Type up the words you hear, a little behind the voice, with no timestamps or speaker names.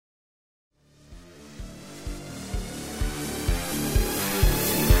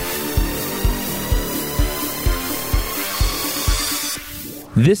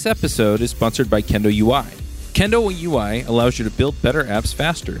This episode is sponsored by Kendo UI. Kendo UI allows you to build better apps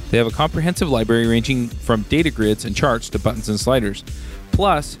faster. They have a comprehensive library ranging from data grids and charts to buttons and sliders.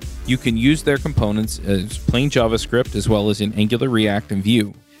 Plus, you can use their components as plain JavaScript as well as in Angular, React, and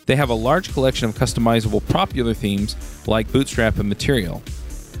Vue. They have a large collection of customizable popular themes like Bootstrap and Material.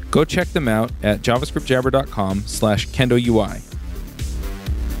 Go check them out at javascriptjabber.com/Kendo UI.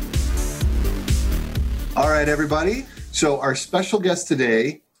 All right, everybody. So our special guest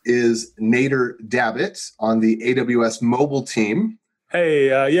today is Nader Dabit on the AWS mobile team. Hey,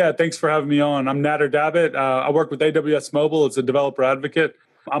 thanks for having me on. I'm Nader Dabit. I work with AWS Mobile as a developer advocate.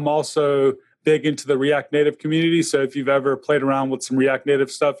 I'm also big into the React Native community. So if you've ever played around with some React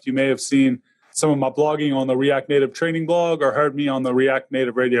Native stuff, you may have seen some of my blogging on the React Native training blog or heard me on the React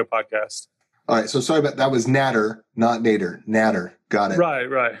Native radio podcast. All right. So sorry about that. Was Nader, not Nader. Nader. Got it.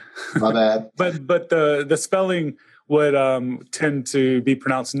 Right. My bad. But the spelling would tend to be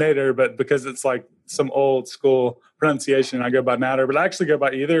pronounced Nader, but because it's like some old school pronunciation, I go by Nader, but I actually go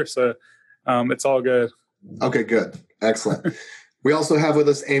by either. So it's all good. Okay, good. Excellent. We also have with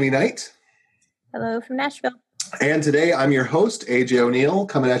us Amy Knight. Hello from Nashville. And today I'm your host, AJ O'Neill,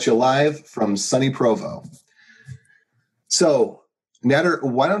 coming at you live from sunny Provo. So, Nader,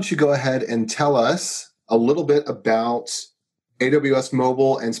 why don't you go ahead and tell us a little bit about AWS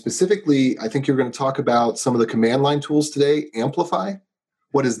Mobile, and specifically, I think you're going to talk about some of the command line tools today. Amplify?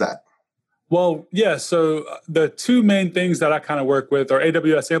 What is that? Well, yeah, so the two main things that I kind of work with are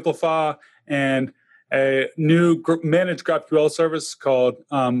AWS Amplify and a new managed GraphQL service called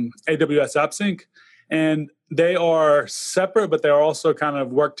AWS AppSync. And they are separate, but they are also kind of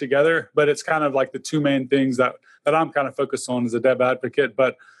work together. But it's kind of like the two main things that I'm kind of focused on as a dev advocate.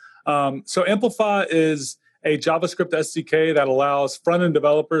 But so Amplify is a JavaScript SDK that allows front-end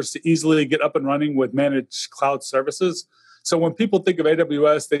developers to easily get up and running with managed cloud services. So when people think of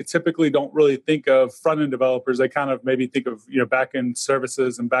AWS, they typically don't really think of front-end developers. They kind of maybe think of back-end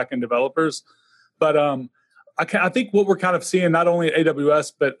services and back-end developers. But I think what we're kind of seeing, not only at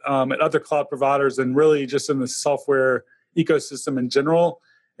AWS, but at other cloud providers and really just in the software ecosystem in general,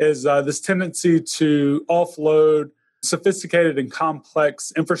 is this tendency to offload sophisticated and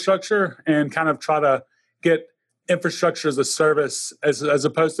complex infrastructure and kind of try to get infrastructure as a service as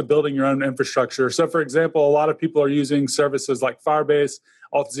opposed to building your own infrastructure. So, for example, a lot of people are using services like Firebase,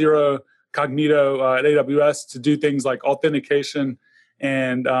 Auth0, Cognito at AWS to do things like authentication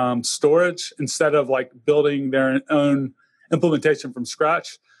and storage instead of like building their own implementation from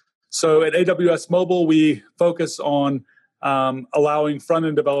scratch. So at AWS Mobile, we focus on allowing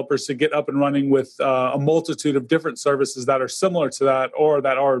front-end developers to get up and running with a multitude of different services that are similar to that or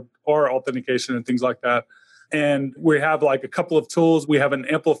that are authentication and things like that. And we have like a couple of tools. We have an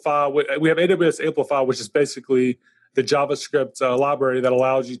Amplify. We have AWS Amplify, which is basically the JavaScript library that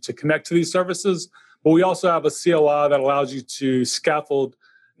allows you to connect to these services. But we also have a CLI that allows you to scaffold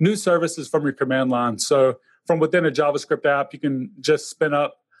new services from your command line. So from within a JavaScript app, you can just spin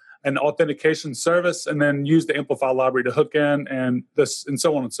up an authentication service and then use the Amplify library to hook in and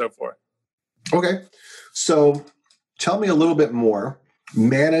so on and so forth. Okay. So tell me a little bit more.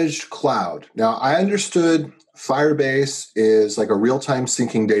 Managed cloud. Now, I understood Firebase is like a real-time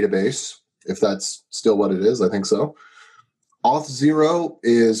syncing database, if that's still what it is. I think so. Auth0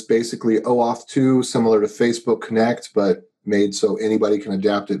 is basically OAuth 2, similar to Facebook Connect, but made so anybody can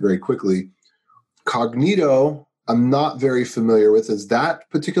adapt it very quickly. Cognito, I'm not very familiar with. Is that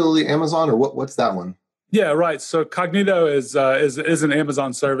particularly Amazon, or what's that one? Yeah, right. So Cognito is an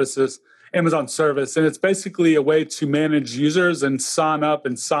Amazon service, and it's basically a way to manage users and sign up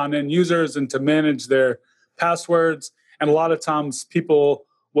and sign in users and to manage their passwords. And a lot of times people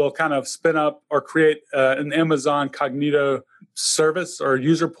will kind of spin up or create an Amazon Cognito service or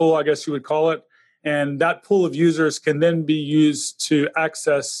user pool, I guess you would call it. And that pool of users can then be used to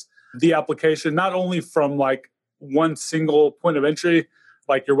access the application, not only from like one single point of entry,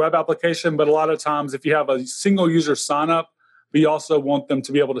 like your web application, but a lot of times if you have a single user sign up, we also want them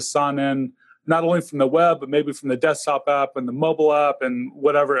to be able to sign in not only from the web, but maybe from the desktop app and the mobile app and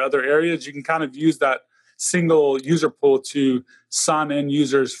whatever other areas. You can kind of use that single user pool to sign in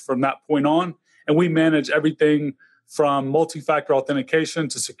users from that point on. And we manage everything from multi-factor authentication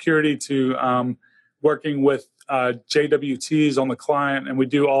to security to working with JWTs on the client. And we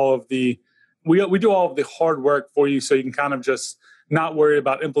do all of the hard work for you, so you can kind of just not worry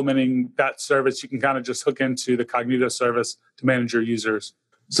about implementing that service. You can kind of just hook into the Cognito service to manage your users.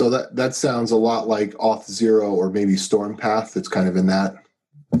 So that sounds a lot like Auth0 or maybe Stormpath. It's kind of in that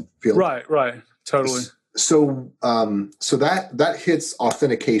field. Right. Totally. So that hits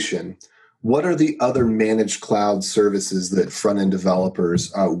authentication. What are the other managed cloud services that front-end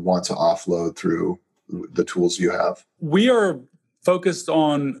developers want to offload through the tools you have? We are focused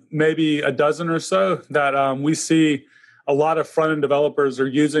on maybe a dozen or so that we see a lot of front-end developers are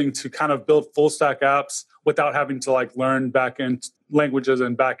using to kind of build full-stack apps without having to like learn back-end languages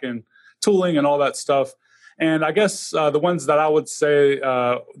and back-end tooling and all that stuff. And I guess the ones that I would say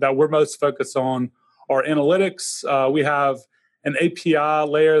that we're most focused on are analytics. We have an API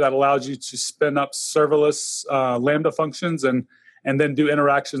layer that allows you to spin up serverless Lambda functions and then do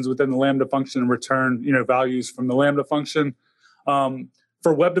interactions within the Lambda function and return values from the Lambda function.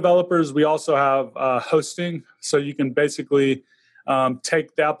 For web developers, we also have hosting. So you can basically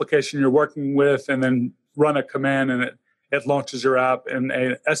take the application you're working with and then run a command, and it launches your app in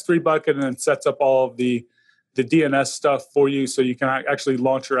a S3 bucket and then sets up all of the DNS stuff for you, so you can actually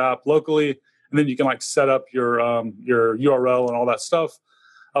launch your app locally, and then you can like set up your URL and all that stuff.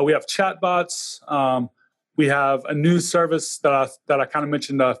 We have chatbots. We have a new service that I kind of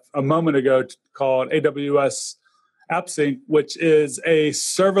mentioned a moment ago called AWS AppSync, which is a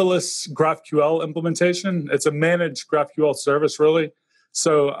serverless GraphQL implementation. It's a managed GraphQL service, really.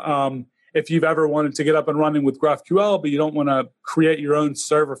 So if you've ever wanted to get up and running with GraphQL, but you don't want to create your own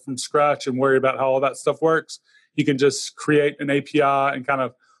server from scratch and worry about how all that stuff works, you can just create an API and kind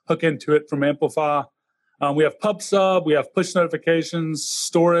of hook into it from Amplify. We have PubSub, we have push notifications,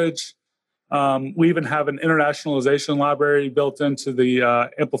 storage. We even have an internationalization library built into the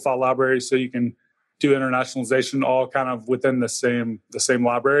Amplify library, so you can do internationalization all kind of within the same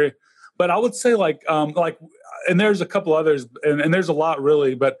library. But I would say and there's a couple others, and there's a lot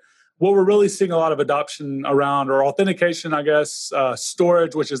really, but what we're really seeing a lot of adoption around or authentication, I guess,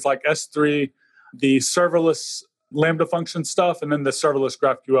 storage, which is like S3, the serverless Lambda function stuff, and then the serverless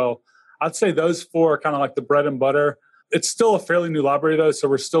GraphQL. I'd say those four are kind of like the bread and butter. It's still a fairly new library though, so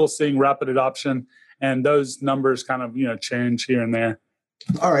we're still seeing rapid adoption, and those numbers kind of change here and there.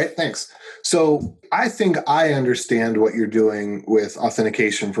 All right, thanks. So I think I understand what you're doing with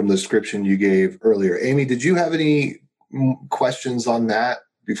authentication from the description you gave earlier. Amy, did you have any questions on that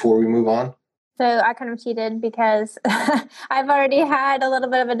before we move on? So I kind of cheated because I've already had a little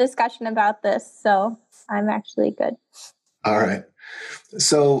bit of a discussion about this, so I'm actually good. All right.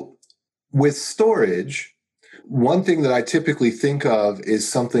 So with storage, one thing that I typically think of is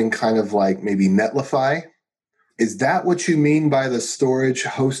something kind of like maybe Netlify. Is that what you mean by the storage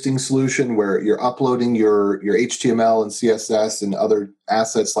hosting solution, where you're uploading your HTML and CSS and other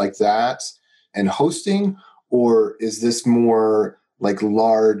assets like that and hosting? Or is this more like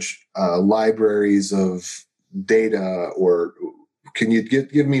large libraries of data? Or can you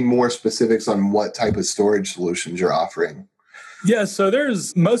give me more specifics on what type of storage solutions you're offering? Yeah, so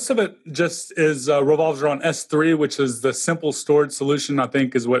there's most of it just is revolves around S3, which is the simple storage solution, I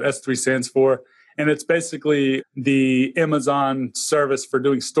think is what S3 stands for. And it's basically the Amazon service for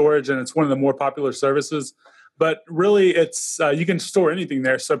doing storage, and it's one of the more popular services. But really, it's you can store anything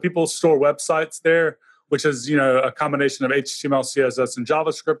there. So people store websites there, which is a combination of HTML, CSS, and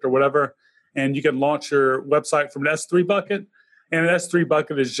JavaScript or whatever. And you can launch your website from an S3 bucket. And an S3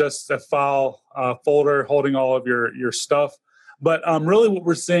 bucket is just a file folder holding all of your stuff. But really what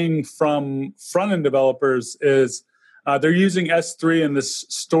we're seeing from front-end developers is they're using S3 and this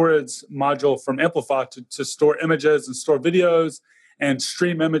storage module from Amplify to store images and store videos and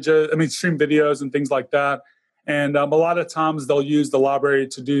stream videos and things like that. And a lot of times they'll use the library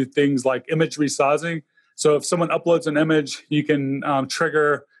to do things like image resizing. So if someone uploads an image, you can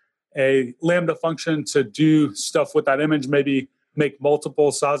trigger a Lambda function to do stuff with that image, maybe make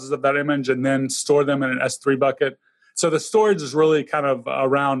multiple sizes of that image and then store them in an S3 bucket. So the storage is really kind of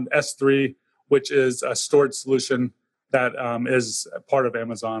around S3, which is a storage solution that is part of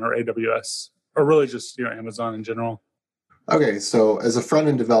Amazon or AWS, or really just Amazon in general. Okay, so as a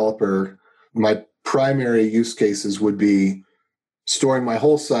front-end developer, my primary use cases would be storing my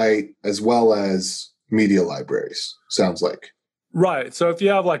whole site as well as media libraries, sounds like. Right. So if you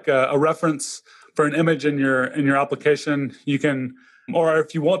have like a reference for an image in your application, you can, or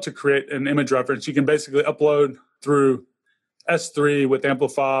if you want to create an image reference, you can basically upload through S3 with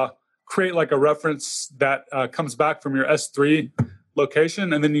Amplify, create like a reference that comes back from your S3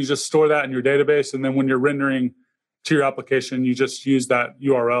 location, and then you just store that in your database. And then when you're rendering to your application, you just use that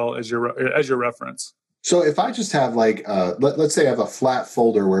URL as your reference. So if I just have like, let's say I have a flat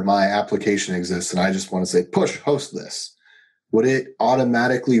folder where my application exists, and I just want to say push host this, would it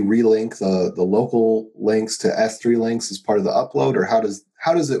automatically relink the local links to S3 links as part of the upload, or how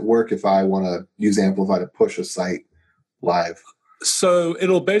does it work if I want to use Amplify to push a site live? So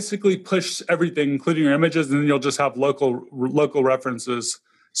it'll basically push everything, including your images, and then you'll just have local references.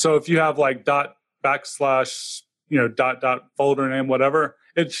 So if you have like dot backslash, dot folder name, whatever,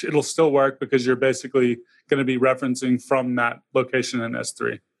 it'll still work because you're basically going to be referencing from that location in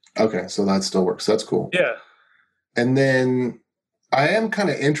S3. Okay, so that still works. That's cool. Yeah. And then I am kind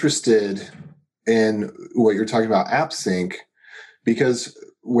of interested in what you're talking about, AppSync, because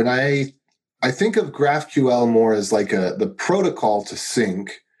when I think of GraphQL more as like the protocol to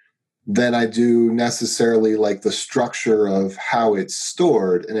sync than I do necessarily like the structure of how it's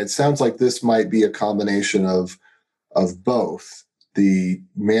stored. And it sounds like this might be a combination of both, the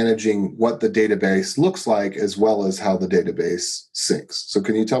managing what the database looks like as well as how the database syncs. So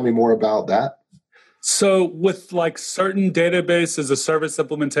can you tell me more about that? So with like certain database as a service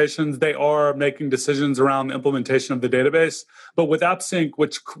implementations, they are making decisions around the implementation of the database. But with AppSync,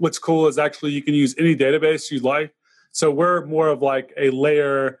 what's cool is actually you can use any database you like. So we're more of like a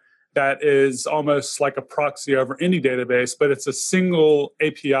layer that is almost like a proxy over any database, but it's a single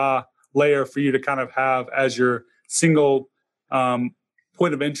API layer for you to kind of have as your single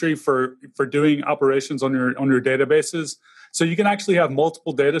point of entry for doing operations on your databases. So you can actually have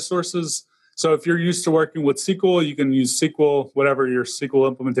multiple data sources. So if you're used to working with SQL, you can use SQL, whatever your SQL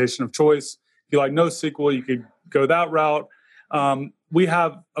implementation of choice. If you like NoSQL, you could go that route. We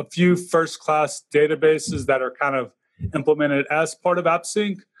have a few first-class databases that are kind of implemented as part of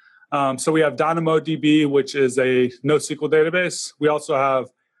AppSync. So we have DynamoDB, which is a NoSQL database. We also have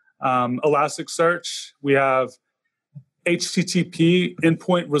Elasticsearch. We have HTTP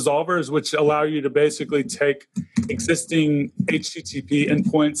endpoint resolvers, which allow you to basically take existing HTTP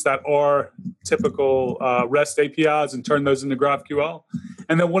endpoints that are typical REST APIs and turn those into GraphQL.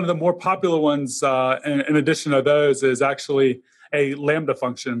 And then one of the more popular ones, in addition to those, is actually a Lambda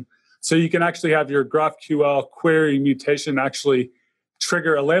function. So you can actually have your GraphQL query mutation actually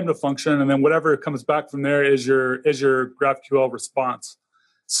trigger a Lambda function, and then whatever comes back from there is your GraphQL response.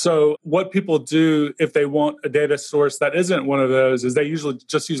 So what people do if they want a data source that isn't one of those is they usually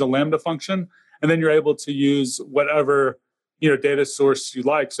just use a Lambda function, and then you're able to use whatever data source you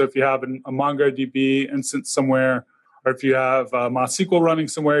like. So if you have a MongoDB instance somewhere, or if you have MySQL running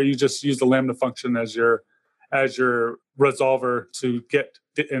somewhere, you just use the Lambda function as your resolver to get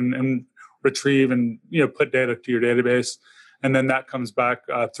and retrieve and put data to your database, and then that comes back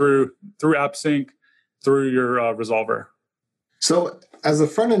through AppSync through your resolver. So as a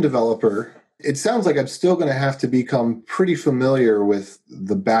front-end developer, it sounds like I'm still going to have to become pretty familiar with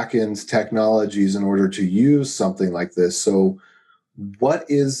the back-end technologies in order to use something like this. So what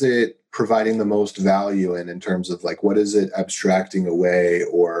is it providing the most value in terms of like, what is it abstracting away,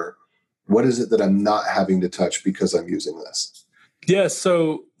 or what is it that I'm not having to touch because I'm using this? Yeah,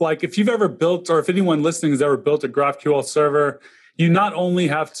 so like if you've ever built, or if anyone listening has ever built a GraphQL server, you not only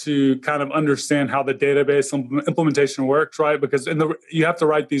have to kind of understand how the database implementation works, right? Because you have to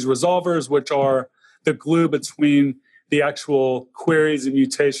write these resolvers, which are the glue between the actual queries and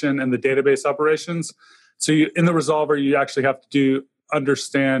mutation and the database operations. So in the resolver, you actually have to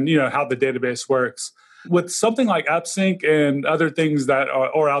understand, how the database works. With something like AppSync and other things that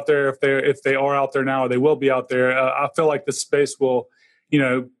are out there, if they are out there now, or they will be out there, I feel like the space will,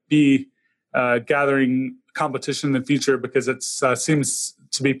 be gathering competition in the future because it seems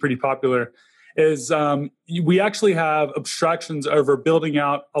to be pretty popular. We actually have abstractions over building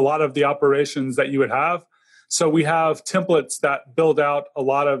out a lot of the operations that you would have. So we have templates that build out a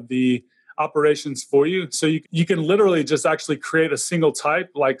lot of the operations for you. So you can literally just actually create a single type.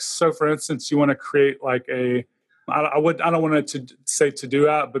 Like, so for instance, you want to create like I don't want to say to-do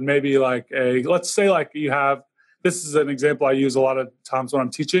app, but maybe like let's say like you have, this is an example I use a lot of times when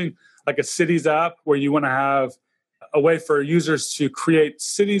I'm teaching, like a cities app where you want to have a way for users to create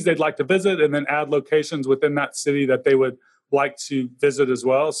cities they'd like to visit and then add locations within that city that they would like to visit as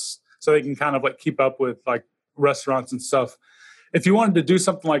well. So they can kind of like keep up with like restaurants and stuff. If you wanted to do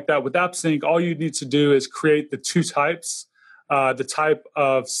something like that with AppSync, all you need to do is create the two types, the type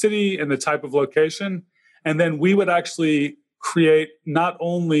of city and the type of location. And then we would actually create not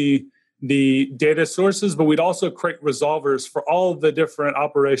only the data sources, but we'd also create resolvers for all the different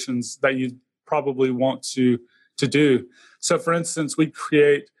operations that you probably want to do. So for instance, we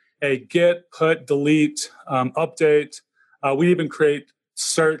create a get, put, delete, update. We even create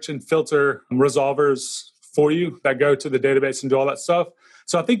search and filter resolvers for you that go to the database and do all that stuff.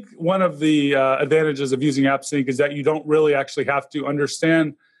 So I think one of the advantages of using AppSync is that you don't really actually have to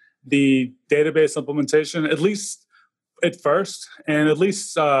understand the database implementation, at least at first, and at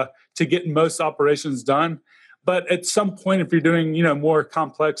least to get most operations done. But at some point, if you're doing more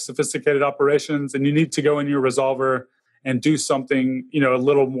complex, sophisticated operations and you need to go in your resolver and do something a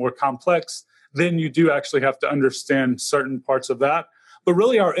little more complex, then you do actually have to understand certain parts of that. But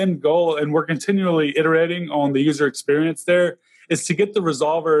really our end goal, and we're continually iterating on the user experience there, is to get the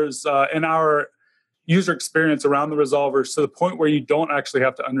resolvers in our user experience around the resolvers to the point where you don't actually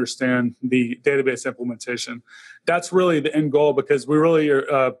have to understand the database implementation. That's really the end goal, because we really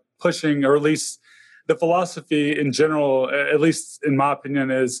are pushing, or at least the philosophy in general, at least in my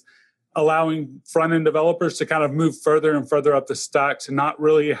opinion, is allowing front-end developers to kind of move further and further up the stack, to not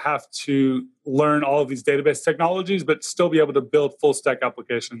really have to learn all of these database technologies, but still be able to build full-stack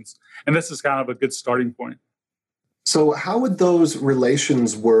applications. And this is kind of a good starting point. So how would those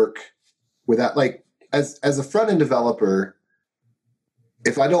relations work with that? Like, as a front-end developer,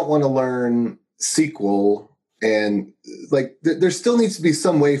 if I don't want to learn SQL, and like there still needs to be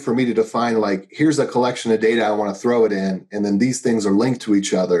some way for me to define, like, here's a collection of data I want to throw it in, and then these things are linked to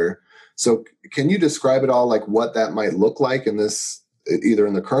each other. So can you describe it all, like what that might look like in this, either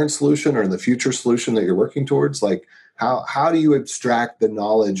in the current solution or in the future solution that you're working towards? Like how do you abstract the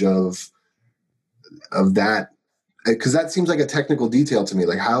knowledge of that? Because that seems like a technical detail to me.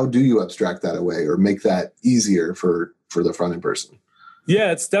 Like, how do you abstract that away or make that easier for the front end person?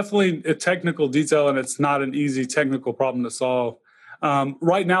 Yeah, it's definitely a technical detail, and it's not an easy technical problem to solve.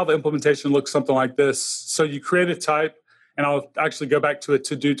 Right now, the implementation looks something like this. So you create a type, and I'll actually go back to a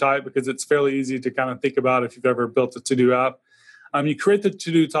to-do type because it's fairly easy to kind of think about if you've ever built a to-do app. You create the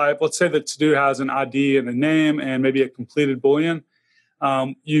to-do type. Let's say the to-do has an ID and a name and maybe a completed Boolean.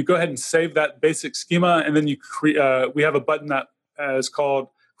 You go ahead and save that basic schema, and then we have a button that is called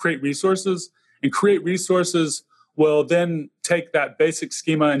Create Resources. And Create Resources will then take that basic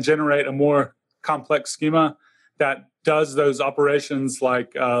schema and generate a more complex schema that does those operations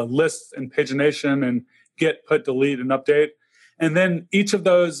like list and pagination and get, put, delete, and update. And then each of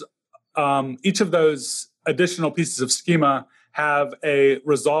those additional pieces of schema have a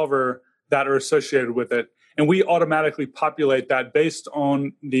resolver that are associated with it. And we automatically populate that based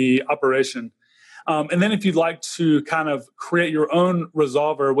on the operation. And then if you'd like to kind of create your own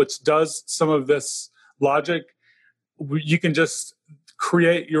resolver, which does some of this logic, you can just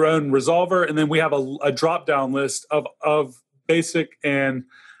create your own resolver. And then we have a drop-down list of basic and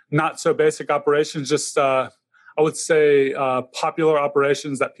not so basic operations, just I would say popular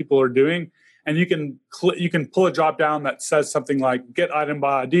operations that people are doing. And you can pull a drop-down that says something like get item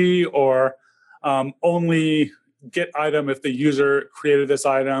by ID, or only get item if the user created this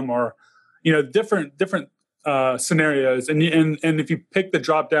item, or different scenarios. And if you pick the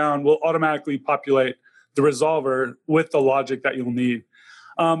drop down, we'll automatically populate the resolver with the logic that you'll need.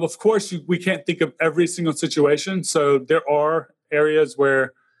 Of course, we can't think of every single situation, so there are areas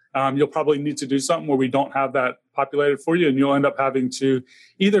where you'll probably need to do something where we don't have that populated for you, and you'll end up having to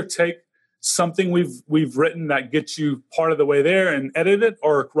either take something we've written that gets you part of the way there and edit it,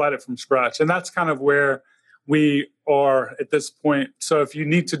 or write it from scratch. And that's kind of where we are at this point. So if you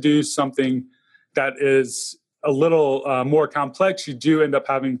need to do something that is a little more complex, you do end up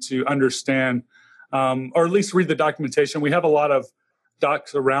having to understand or at least read the documentation. We have a lot of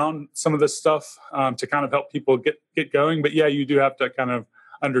docs around some of this stuff to kind of help people get going. But yeah, you do have to kind of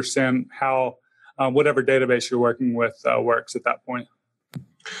understand how whatever database you're working with works at that point.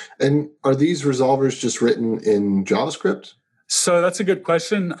 And are these resolvers just written in JavaScript? So that's a good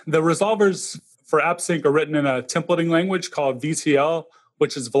question. The resolvers for AppSync are written in a templating language called VTL,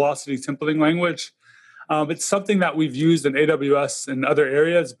 which is Velocity Templating Language. It's something that we've used in AWS and other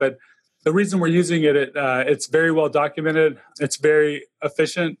areas, but the reason we're using it, it's very well documented, it's very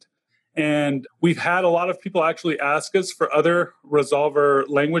efficient, and we've had a lot of people actually ask us for other resolver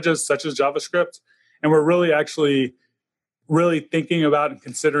languages such as JavaScript, and we're really thinking about and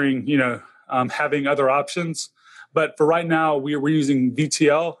considering, having other options. But for right now, we're using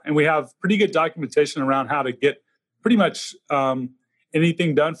VTL, and we have pretty good documentation around how to get pretty much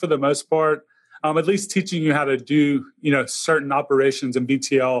anything done for the most part, at least teaching you how to do, certain operations in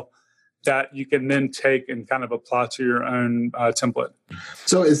VTL that you can then take and kind of apply to your own template.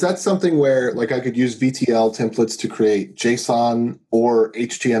 So is that something where, like, I could use VTL templates to create JSON or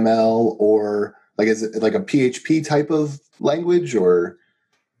HTML, or like, is it like a PHP type of language, or?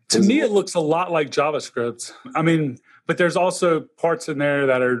 To me, it looks a lot like JavaScript. I mean, but there's also parts in there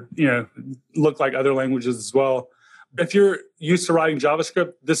that are, look like other languages as well. If you're used to writing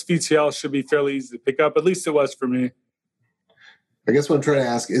JavaScript, this VTL should be fairly easy to pick up. At least it was for me. I guess what I'm trying to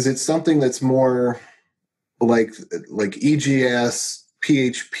ask, is it something that's more like EGS,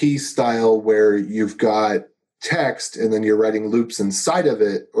 PHP style, where you've got text and then you're writing loops inside of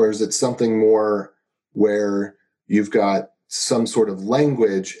it? Or is it something more where you've got some sort of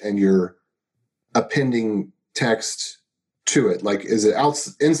language and you're appending text to it? Like, is it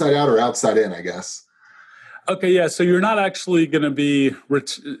inside out or outside in, I guess? Okay, yeah. So you're not actually going to be.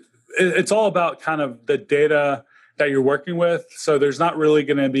 It's all about kind of the data that you're working with. So there's not really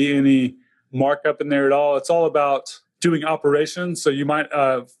going to be any markup in there at all. It's all about doing operations. So you might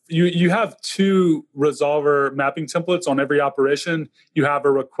you have two resolver mapping templates on every operation. You have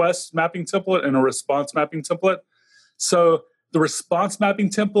a request mapping template and a response mapping template. So the response mapping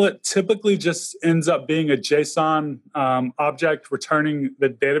template typically just ends up being a JSON object returning the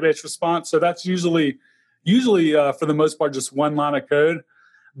database response. So that's usually for the most part just one line of code.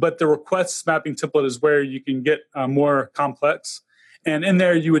 But the request mapping template is where you can get more complex. And in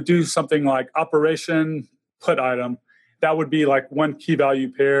there, you would do something like operation put item. That would be like one key value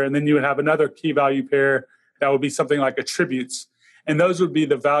pair. And then you would have another key value pair that would be something like attributes. And those would be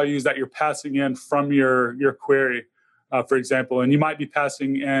the values that you're passing in from your query, for example. And you might be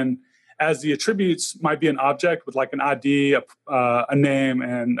passing in, as the attributes might be an object with like an ID, a name,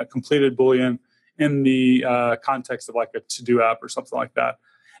 and a completed Boolean in the context of like a to-do app or something like that.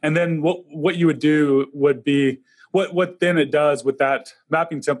 And then what you would do would be, what then it does with that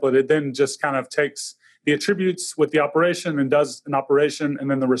mapping template, it then just kind of takes the attributes with the operation and does an operation, and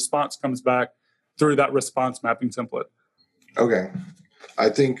then the response comes back through that response mapping template. Okay. I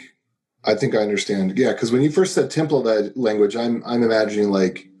think I understand. Yeah, because when you first said template language, I'm imagining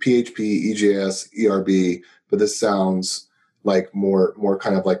like PHP, EJS, ERB, but this sounds like more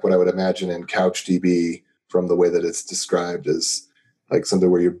kind of like what I would imagine in CouchDB from the way that it's described as like something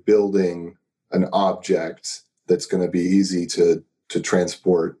where you're building an object that's going to be easy to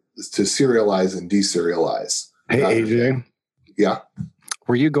transport, to serialize and deserialize. Hey, AJ. Yeah.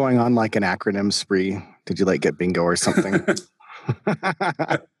 Were you going on like an acronym spree? Did you like get bingo or something?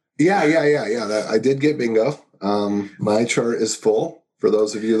 Yeah. I did get bingo. My chart is full. For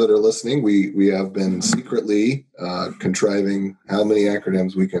those of you that are listening, we have been secretly contriving how many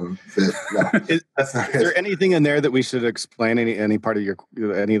acronyms we can fit. No, is there anything in there that we should explain? Any part of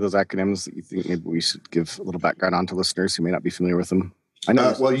any of those acronyms that you think maybe we should give a little background on to listeners who may not be familiar with them? I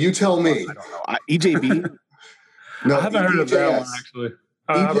know. Well, you tell me. I don't know. EJB? No, I haven't heard of that one actually.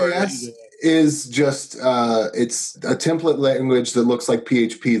 EJS is just it's a template language that looks like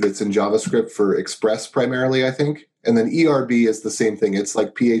PHP that's in JavaScript for Express primarily, I think. And then ERB is the same thing. It's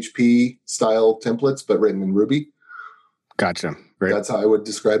like PHP style templates, but written in Ruby. Gotcha. Great. That's how I would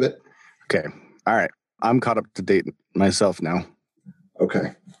describe it. Okay. All right. I'm caught up to date myself now.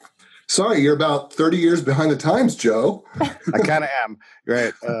 Okay. Sorry, you're about 30 years behind the times, Joe. I kind of am.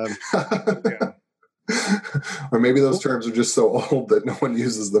 Right. Yeah. Or maybe those terms are just so old that no one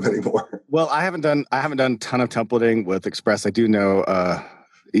uses them anymore. Well, I haven't done a ton of templating with Express. I do know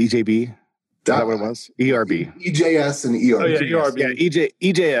EJB. Is that what it was? ERB. EJS and ERB. Oh, yeah, ERB. Yeah,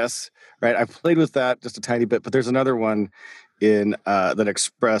 EJS, right? I've played with that just a tiny bit, but there's another one in that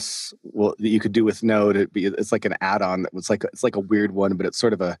Express that you could do with Node. It's like an add-on that was it's like a weird one, but it's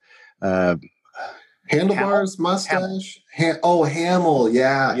sort of a handlebars, mustache. Hamel.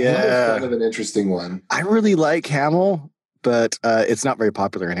 Yeah. Hamel's kind of an interesting one. I really like Hamel, but it's not very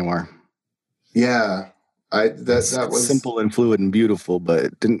popular anymore. Yeah. That was simple and fluid and beautiful, but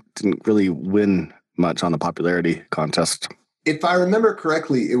it didn't really win much on the popularity contest. If I remember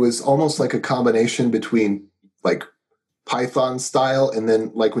correctly, it was almost like a combination between like Python style and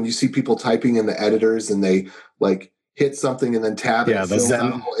then like when you see people typing in the editors and they like hit something and then tab and the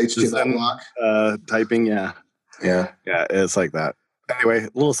Zen HTML block. Typing, yeah, it's like that. Anyway, a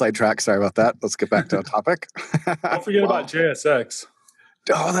little sidetrack. Sorry about that. Let's get back to the topic. Don't forget about JSX.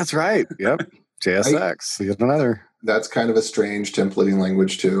 Oh, that's right. Yep. JSX, yet another. That's kind of a strange templating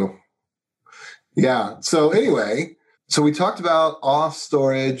language too. Yeah. So anyway, we talked about auth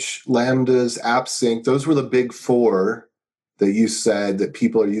storage, Lambdas, AppSync. Those were the big four that you said that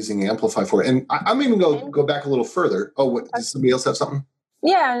people are using Amplify for. And I'm even go back a little further. Oh, does somebody else have something?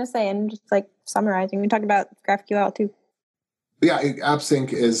 Yeah, I was saying, just like summarizing. We talked about GraphQL too. Yeah,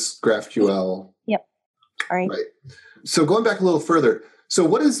 AppSync is GraphQL. Yep. All right. Right. So going back a little further. So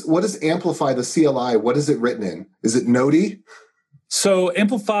what is Amplify, the CLI? What is it written in? Is it Node? So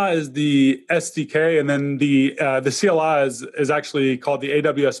Amplify is the SDK, and then the CLI is actually called the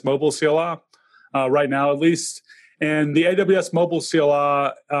AWS Mobile CLI right now, at least. And the AWS Mobile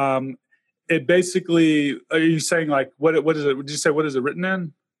CLI, it basically, are you saying like what is it? Would you say what is it written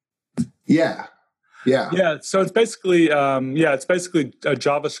in? Yeah. So it's basically a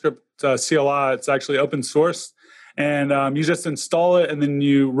JavaScript CLI. It's actually open source. And you just install it, and then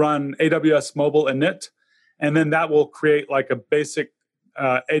you run AWS Mobile init, and then that will create like a basic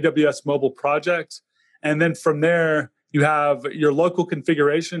AWS Mobile project. And then from there, you have your local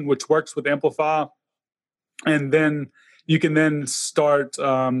configuration, which works with Amplify. And then you can then start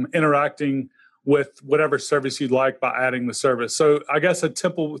interacting with whatever service you'd like by adding the service. So I guess a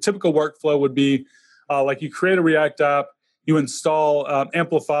typical workflow would be like you create a React app, you install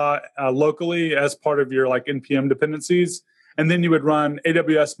Amplify locally as part of your like NPM dependencies, and then you would run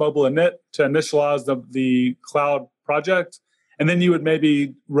AWS mobile init to initialize the cloud project, and then you would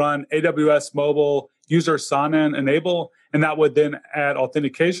maybe run AWS mobile user sign-in enable, and that would then add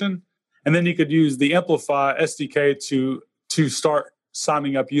authentication, and then you could use the Amplify SDK to start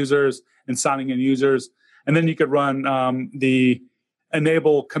signing up users and signing in users, and then you could run the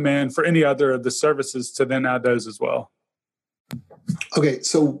enable command for any other of the services to then add those as well. Okay,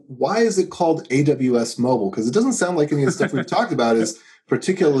 so why is it called AWS Mobile? Because it doesn't sound like any of the stuff we've talked about is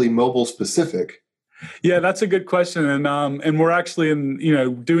particularly mobile specific. Yeah, that's a good question, and we're actually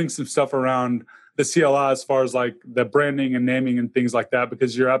doing some stuff around the CLI as far as like the branding and naming and things like that.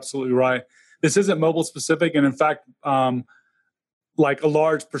 Because you're absolutely right, this isn't mobile specific, and in fact, like a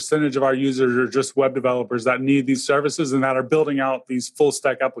large percentage of our users are just web developers that need these services and that are building out these full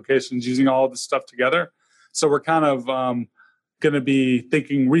stack applications using all of this stuff together. So we're kind of going to be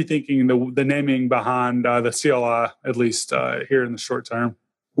rethinking the naming behind the CLI, at least here in the short term.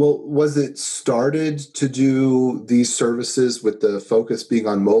 Well, was it started to do these services with the focus being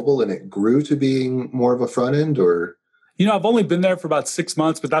on mobile and it grew to being more of a front end, or? I've only been there for about 6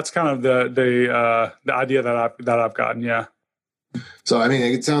 months, but that's kind of the idea that I've gotten. Yeah. So, I mean,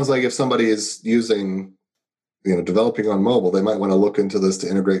 it sounds like if somebody is using, developing on mobile, they might want to look into this to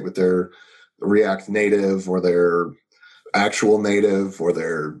integrate with their React Native or their actual native or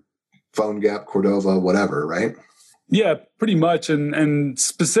their PhoneGap, Cordova, whatever, right? Yeah, pretty much. And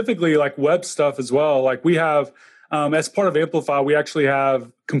specifically like web stuff as well. Like we have, as part of Amplify, we actually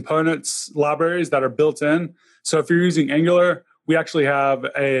have components libraries that are built in. So if you're using Angular, we actually have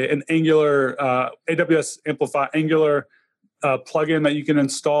an Angular, AWS Amplify Angular plugin that you can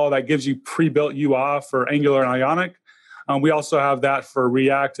install that gives you pre-built UI for Angular and Ionic. We also have that for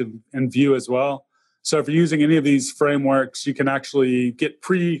React and Vue as well. So if you're using any of these frameworks, you can actually get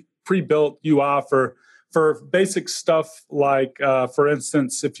pre-built UI for basic stuff like, for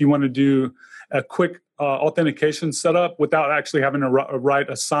instance, if you want to do a quick authentication setup without actually having to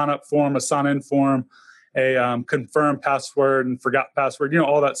write a sign-up form, a sign-in form, a confirm password and forgot password,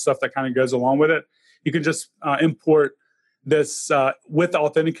 all that stuff that kind of goes along with it. You can just import this with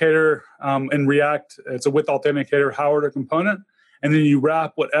authenticator in React. It's a with authenticator Howard component. And then you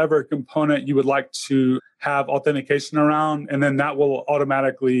wrap whatever component you would like to have authentication around, and then that will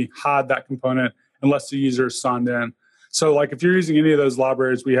automatically hide that component unless the user is signed in. So like if you're using any of those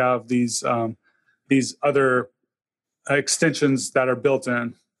libraries, we have these other extensions that are built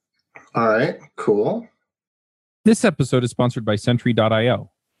in. All right, cool. This episode is sponsored by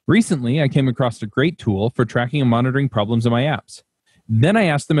Sentry.io. Recently, I came across a great tool for tracking and monitoring problems in my apps. Then I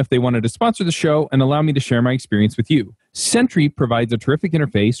asked them if they wanted to sponsor the show and allow me to share my experience with you. Sentry provides a terrific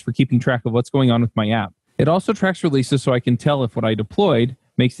interface for keeping track of what's going on with my app. It also tracks releases so I can tell if what I deployed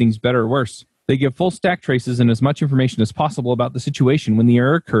makes things better or worse. They give full stack traces and as much information as possible about the situation when the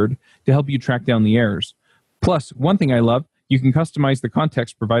error occurred to help you track down the errors. Plus, one thing I love, you can customize the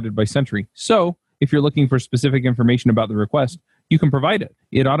context provided by Sentry. So, if you're looking for specific information about the request, you can provide it.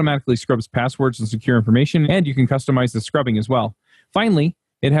 It automatically scrubs passwords and secure information, and you can customize the scrubbing as well. Finally,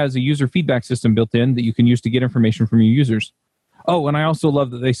 it has a user feedback system built in that you can use to get information from your users. Oh, and I also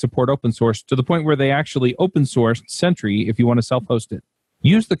love that they support open source to the point where they actually open sourced Sentry if you want to self-host it.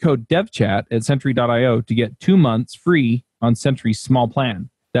 Use the code DevChat at Sentry.io to get 2 months free on Sentry's small plan.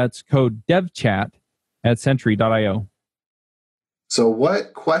 That's code DevChat at Sentry.io. So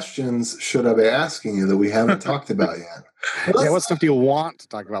what questions should I be asking you that we haven't talked about yet? Yeah, what stuff do you want to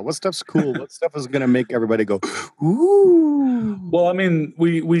talk about? What stuff's cool? What stuff is going to make everybody go, ooh? Well, I mean,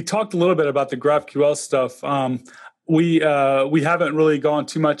 we talked a little bit about the GraphQL stuff. We haven't really gone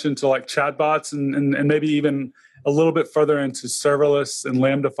too much into like chatbots and maybe even a little bit further into serverless and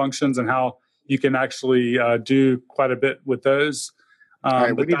Lambda functions and how you can actually do quite a bit with those. All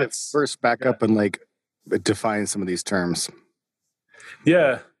right, we need to first back up and like define some of these terms.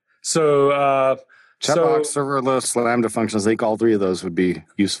 Yeah. So chatbot, serverless, Lambda functions, I think all three of those would be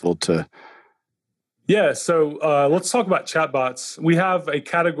useful to. Yeah. So let's talk about chatbots. We have a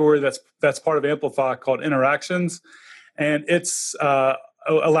category that's part of Amplify called interactions, and it's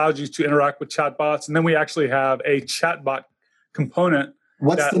allows you to interact with chatbots. And then we actually have a chatbot component.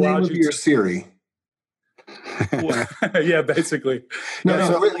 What's the name of your Siri? Yeah, basically.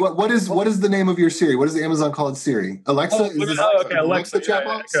 What is the name of your Siri? What does the Amazon call it Siri? Alexa? Okay, Alexa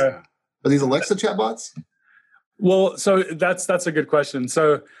chatbots? Okay. Are these Alexa chatbots? Well, so that's a good question.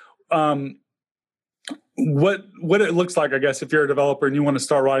 So what it looks like, I guess, if you're a developer and you want to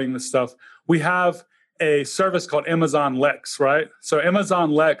start writing this stuff, we have a service called Amazon Lex, right? So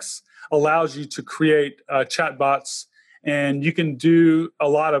Amazon Lex allows you to create chatbots, and you can do a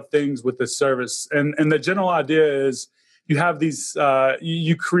lot of things with this service. And the general idea is you have these,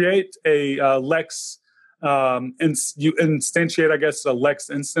 you create a Lex, you instantiate, I guess, a Lex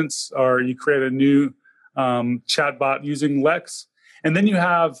instance, or you create a new chatbot using Lex. And then you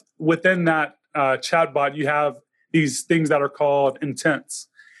have within that chatbot, you have these things that are called intents.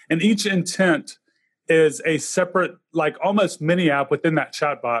 And each intent is a separate, like almost mini app within that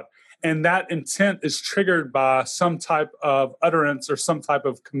chatbot. And that intent is triggered by some type of utterance or some type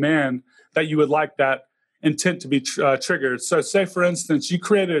of command that you would like that intent to be triggered. So say, for instance, you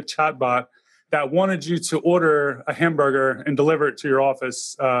created a chatbot that wanted you to order a hamburger and deliver it to your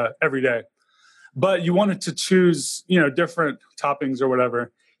office every day. But you wanted to choose, different toppings or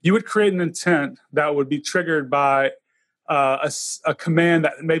whatever. You would create an intent that would be triggered by a command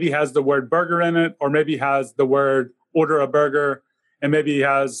that maybe has the word burger in it, or maybe has the word order a burger, and maybe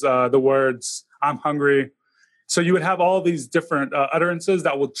has the words I'm hungry. So you would have all these different utterances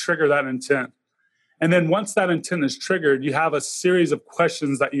that will trigger that intent. And then once that intent is triggered, you have a series of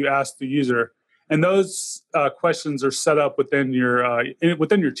questions that you ask the user. And those questions are set up within your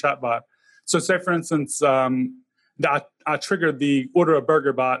chatbot. So say, for instance, I triggered the order a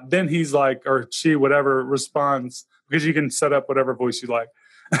burger bot. Then he's like, or she, whatever, responds, because you can set up whatever voice you like,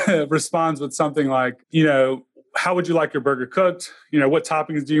 responds with something like, how would you like your burger cooked? What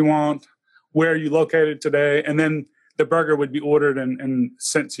toppings do you want? Where are you located today? And then the burger would be ordered and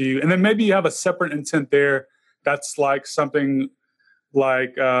sent to you. And then maybe you have a separate intent there that's like something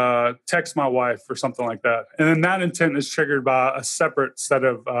like text my wife or something like that. And then that intent is triggered by a separate set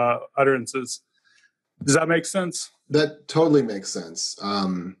of utterances. Does that make sense? That totally makes sense.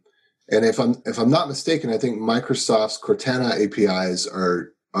 And if I'm not mistaken, I think Microsoft's Cortana APIs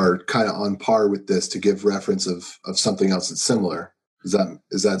are kind of on par with this to give reference of something else that's similar. Does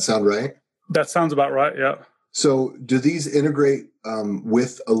that sound right? That sounds about right. Yeah. So do these integrate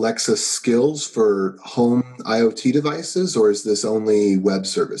with Alexa skills for home IoT devices, or is this only web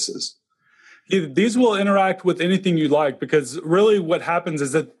services? These will interact with anything you like, because really what happens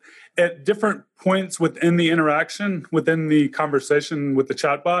is that at different points within the interaction, within the conversation with the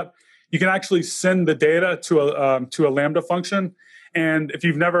chatbot, you can actually send the data to a Lambda function. And if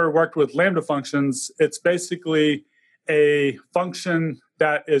you've never worked with Lambda functions, it's basically a function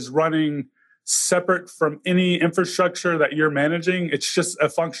that is running separate from any infrastructure that you're managing. It's just a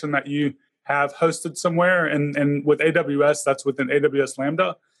function that you have hosted somewhere. And with AWS, that's within AWS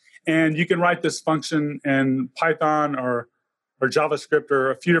Lambda. And you can write this function in Python or JavaScript or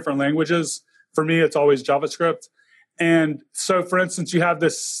a few different languages. For me, it's always JavaScript. And so, for instance, you have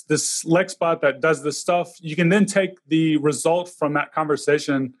this Lexbot that does this stuff. You can then take the result from that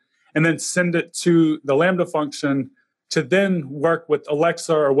conversation and then send it to the Lambda function to then work with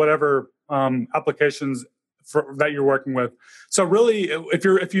Alexa or whatever applications that you're working with. So really, if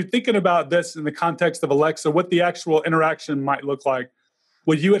you're thinking about this in the context of Alexa, what the actual interaction might look like,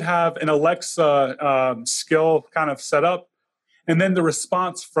 well, you would have an Alexa skill kind of set up, and then the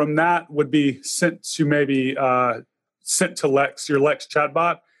response from that would be sent to Lex, your Lex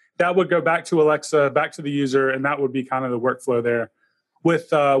chatbot. That would go back to Alexa, back to the user, and that would be kind of the workflow there.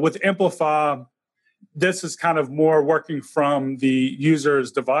 With Amplify, this is kind of more working from the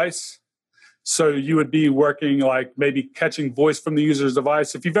user's device. So you would be working like maybe catching voice from the user's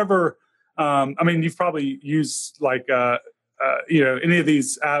device. If you've ever, you've probably used like, any of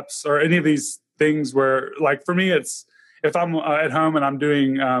these apps or any of these things where, like for me, it's if I'm at home and I'm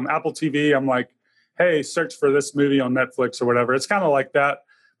doing Apple TV, I'm like, hey, search for this movie on Netflix or whatever. It's kind of like that,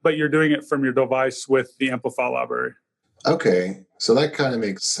 but you're doing it from your device with the Amplify library. Okay, so that kind of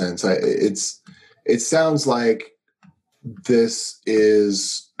makes sense. It sounds like this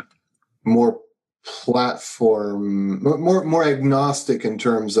is more platform, more agnostic in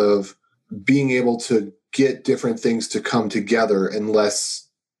terms of being able to get different things to come together and less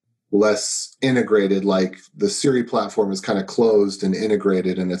integrated. Like the Siri platform is kind of closed and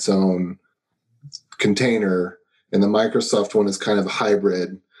integrated in its own container, and the Microsoft one is kind of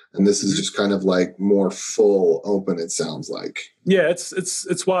hybrid. And this is just kind of like more full open, it sounds like. Yeah,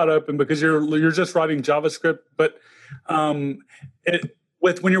 it's wide open because you're just writing JavaScript, but when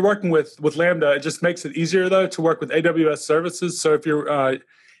you're working with Lambda, it just makes it easier though to work with AWS services. So if you're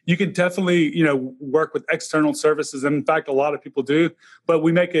you can definitely work with external services, and in fact, a lot of people do. But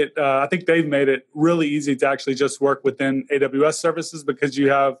we make it. I think they've made it really easy to actually just work within AWS services because you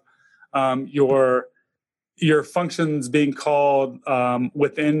have your functions being called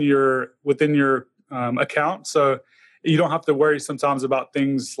within your account. So you don't have to worry sometimes about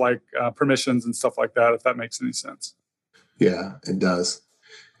things like permissions and stuff like that, if that makes any sense. Yeah, it does.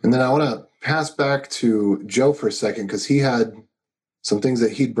 And then I want to pass back to Joe for a second, because he had some things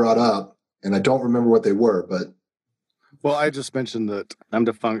that he'd brought up, and I don't remember what they were, but. Well, I just mentioned that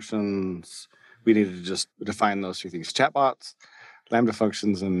Lambda functions, we needed to just define those three things: chatbots, Lambda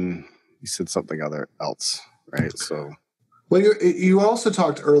functions, and you said something else, right? So, well, you also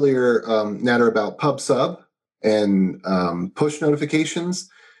talked earlier, Nader, about PubSub and push notifications,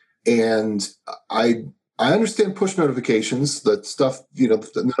 and I understand push notifications, the stuff, the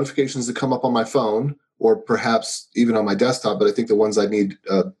notifications that come up on my phone or perhaps even on my desktop, but I think the ones I need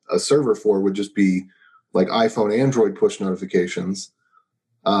a server for would just be like iPhone, Android push notifications.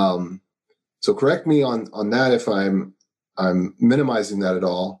 So correct me on that if I'm minimizing that at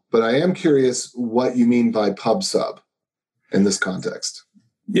all, but I am curious what you mean by PubSub in this context.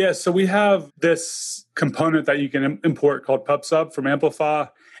 Yeah, so we have this component that you can import called PubSub from Amplify.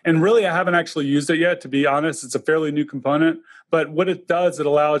 And really, I haven't actually used it yet, to be honest. It's a fairly new component. But what it does, it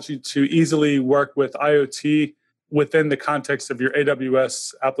allows you to easily work with IoT within the context of your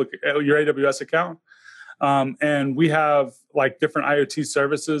AWS account. And we have like different IoT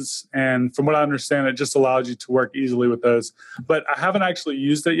services. And from what I understand, it just allows you to work easily with those. But I haven't actually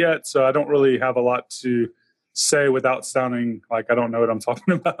used it yet, so I don't really have a lot to say without sounding like I don't know what I'm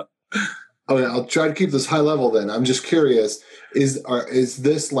talking about. Okay, I'll try to keep this high level then. I'm just curious, is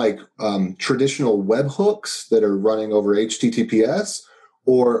this like traditional webhooks that are running over HTTPS,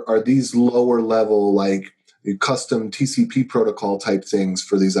 or are these lower level like custom TCP protocol type things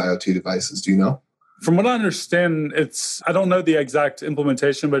for these IoT devices? Do you know? From what I understand, I don't know the exact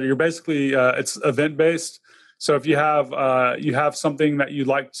implementation, but you're basically, it's event based. So if you have something that you'd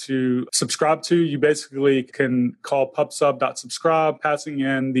like to subscribe to, you basically can call pubsub.subscribe, passing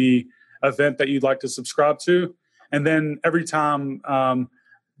in the event that you'd like to subscribe to. And then every time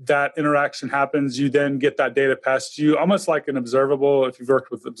that interaction happens, you then get that data passed to you, almost like an observable, if you've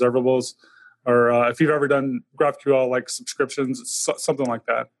worked with observables, or if you've ever done GraphQL like subscriptions, something like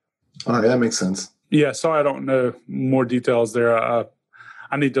that. All right, that makes sense. Yeah, sorry, I don't know more details there. I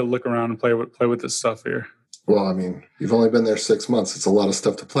need to look around and play with this stuff here. Well, I mean, you've only been there 6 months. It's a lot of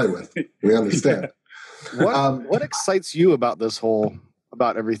stuff to play with. We understand. What excites you about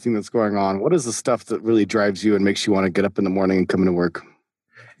about everything that's going on? What is the stuff that really drives you and makes you want to get up in the morning and come into work?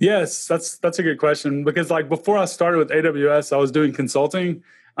 Yes, that's a good question, because like before I started with AWS, I was doing consulting,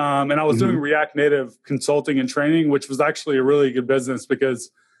 and I was doing React Native consulting and training, which was actually a really good business because,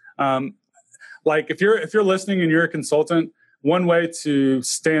 like if you're listening and you're a consultant, one way to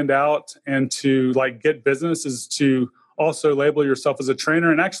stand out and to like get business is to also label yourself as a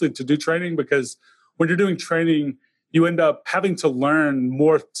trainer and actually to do training, because when you're doing training, you end up having to learn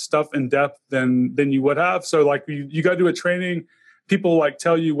more stuff in depth than you would have. So like you go do a training, people like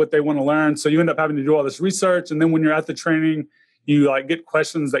tell you what they want to learn. So you end up having to do all this research. And then when you're at the training, you like get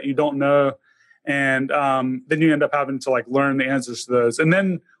questions that you don't know. And then you end up having to like learn the answers to those. And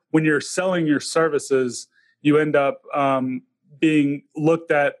then when you're selling your services, you end up being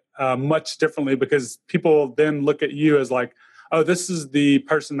looked at much differently, because people then look at you as like, oh, this is the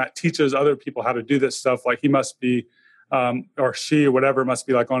person that teaches other people how to do this stuff. Like he must be, or she or whatever must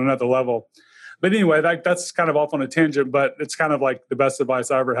be like on another level. But anyway, that's kind of off on a tangent, but it's kind of like the best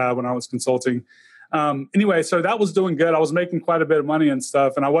advice I ever had when I was consulting. Anyway, so that was doing good. I was making quite a bit of money and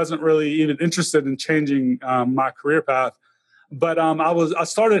stuff, and I wasn't really even interested in changing my career path. But I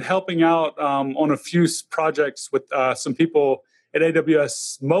started helping out on a few projects with some people at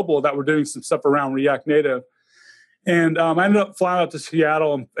AWS Mobile that were doing some stuff around React Native. And I ended up flying out to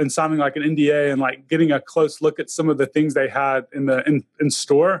Seattle and signing like an NDA and like getting a close look at some of the things they had in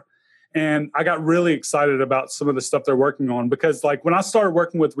store. And I got really excited about some of the stuff they're working on, because like when I started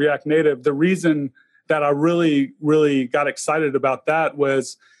working with React Native, the reason that I really, really got excited about that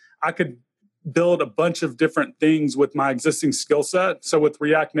was I could build a bunch of different things with my existing skill set. So with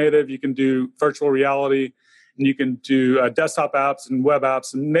React Native, you can do virtual reality, and you can do desktop apps and web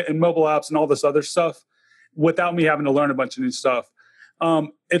apps and mobile apps and all this other stuff without me having to learn a bunch of new stuff.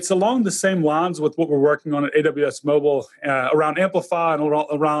 It's along the same lines with what we're working on at AWS Mobile around Amplify and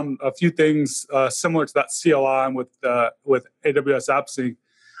around a few things similar to that CLI with AWS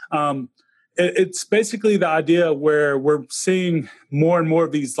AppSync. It's basically the idea where we're seeing more and more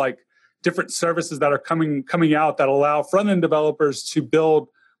of these like different services that are coming out that allow front-end developers to build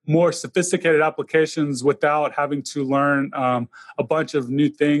more sophisticated applications without having to learn a bunch of new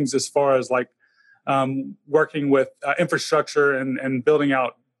things as far as like working with infrastructure and building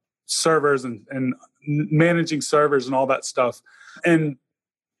out servers and managing servers and all that stuff. And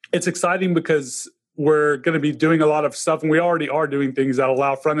it's exciting because we're going to be doing a lot of stuff, and we already are doing things that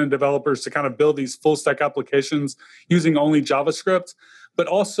allow front-end developers to kind of build these full-stack applications using only JavaScript. But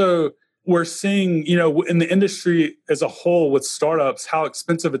also, we're seeing, in the industry as a whole with startups, how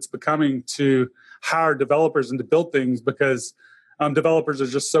expensive it's becoming to hire developers and to build things because developers are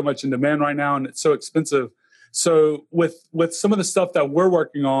just so much in demand right now, and it's so expensive. So with some of the stuff that we're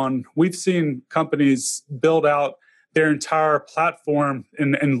working on, we've seen companies build out their entire platform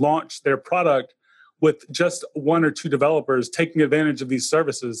and launch their product with just one or two developers taking advantage of these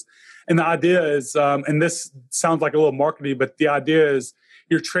services. And the idea is, and this sounds like a little markety, but the idea is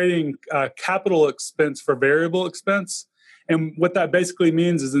you're trading capital expense for variable expense. And what that basically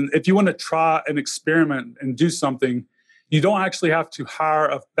means is if you want to try an experiment and do something, you don't actually have to hire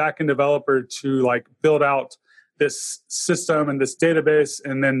a backend developer to build out this system and this database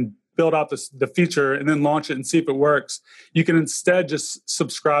and then build out the feature and then launch it and see if it works. You can instead just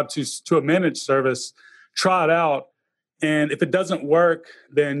subscribe to a managed service, try it out, and if it doesn't work,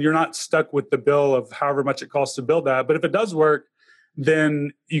 then you're not stuck with the bill of however much it costs to build that. But if it does work,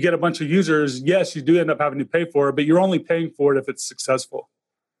 then you get a bunch of users. Yes, you do end up having to pay for it, but you're only paying for it if it's successful.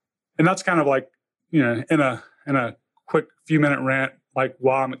 And that's kind of in a quick few-minute rant,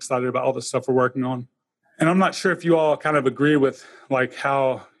 why I'm excited about all the stuff we're working on. And I'm not sure if you all kind of agree with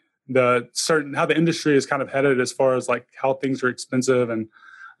how the industry is kind of headed as far as how things are expensive and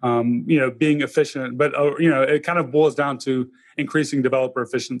being efficient, but it kind of boils down to increasing developer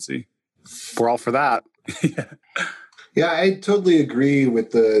efficiency. We're all for that. Yeah, I totally agree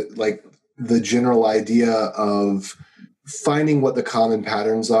with the general idea of finding what the common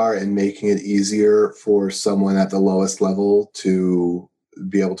patterns are and making it easier for someone at the lowest level to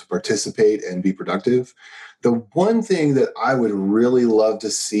be able to participate and be productive. The one thing that I would really love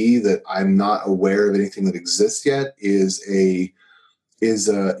to see that I'm not aware of anything that exists yet is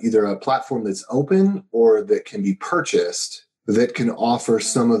either a platform that's open or that can be purchased that can offer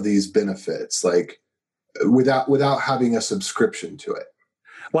some of these benefits, without having a subscription to it.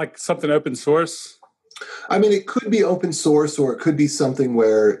 Like something open source? I mean, it could be open source, or it could be something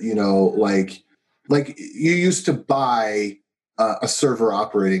where, you used to buy a server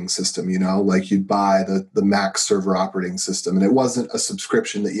operating system, you'd buy the Mac server operating system, and it wasn't a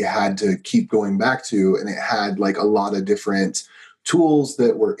subscription that you had to keep going back to. And it had a lot of different tools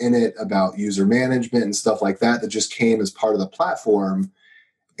that were in it about user management and stuff like that just came as part of the platform.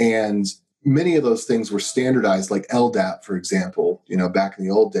 And many of those things were standardized, like LDAP, for example, back in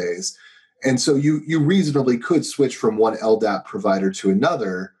the old days. And so you reasonably could switch from one LDAP provider to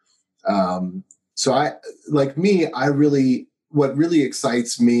another. So what really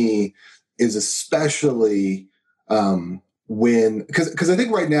excites me is especially because I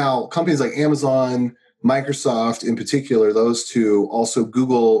think right now companies like Amazon, Microsoft in particular, those two, also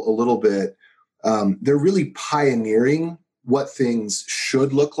Google a little bit, they're really pioneering what things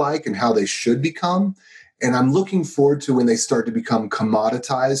should look like and how they should become. And I'm looking forward to when they start to become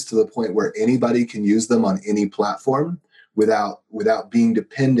commoditized to the point where anybody can use them on any platform without being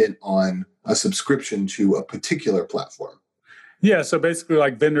dependent on a subscription to a particular platform. Yeah, so basically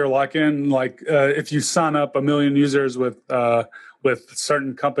vendor lock-in, if you sign up 1 million users with a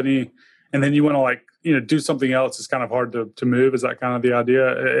certain company and then you want to do something else, it's kind of hard to move. Is that kind of the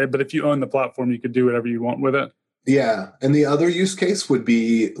idea? But if you own the platform, you could do whatever you want with it. Yeah. And the other use case would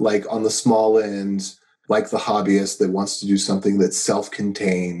be on the small end, the hobbyist that wants to do something that's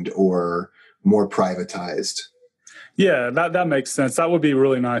self-contained or more privatized. Yeah, that makes sense. That would be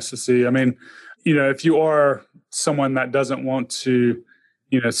really nice to see. I mean, if you are someone that doesn't want to,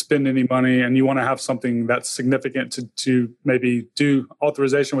 spend any money and you want to have something that's significant to maybe do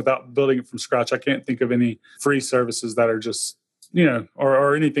authorization without building it from scratch, I can't think of any free services that are just,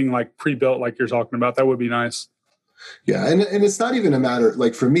 or anything pre-built like you're talking about. That would be nice. Yeah. And it's not even a matter,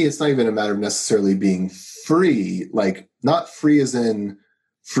 for me, it's not even a matter of necessarily being free, not free as in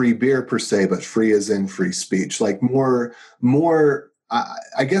free beer per se, but free as in free speech. More,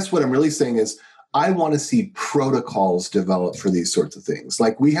 I guess what I'm really saying is I want to see protocols develop for these sorts of things.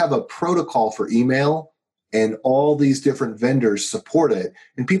 We have a protocol for email and all these different vendors support it.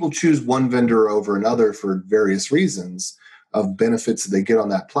 And people choose one vendor over another for various reasons of benefits that they get on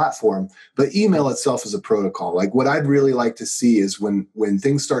that platform. But email itself is a protocol. What I'd really like to see is when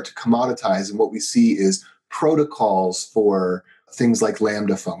things start to commoditize and what we see is protocols for things like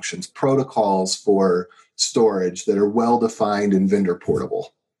Lambda functions, protocols for storage that are well-defined and vendor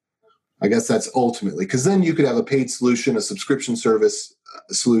portable. I guess that's ultimately, because then you could have a paid solution, a subscription service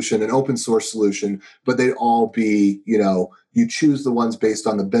solution, an open source solution, but they'd all be, you choose the ones based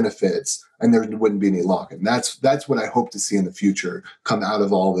on the benefits and there wouldn't be any lock-in. That's what I hope to see in the future come out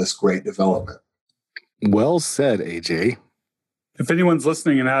of all this great development. Well said, AJ. If anyone's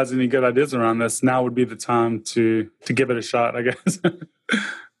listening and has any good ideas around this, now would be the time to give it a shot, I guess.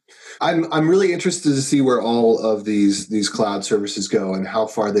 I'm really interested to see where all of these cloud services go and how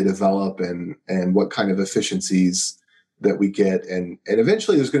far they develop and what kind of efficiencies that we get. And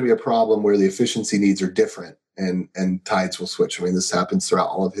eventually there's going to be a problem where the efficiency needs are different and tides will switch. I mean, this happens throughout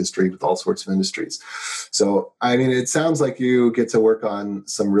all of history with all sorts of industries. So, I mean, it sounds like you get to work on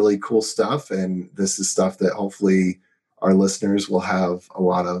some really cool stuff, and this is stuff that hopefully our listeners will have a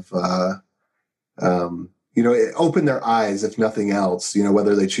lot of, open their eyes, if nothing else,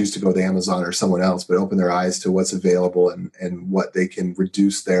 whether they choose to go to Amazon or someone else, but open their eyes to what's available and what they can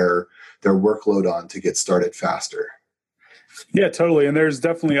reduce their workload on to get started faster. Yeah, totally. And there's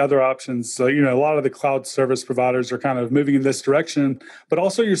definitely other options. So, a lot of the cloud service providers are kind of moving in this direction, but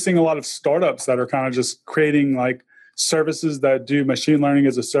also you're seeing a lot of startups that are kind of just creating like services that do machine learning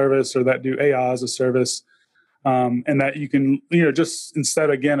as a service or that do AI as a service. And that you can, just instead,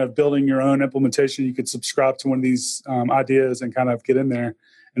 again, of building your own implementation, you could subscribe to one of these ideas and kind of get in there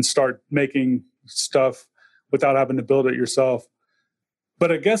and start making stuff without having to build it yourself.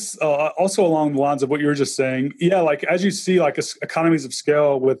 But I guess also along the lines of what you were just saying, yeah, like as you see, like economies of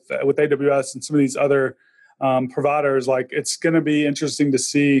scale with AWS and some of these other providers, like it's going to be interesting to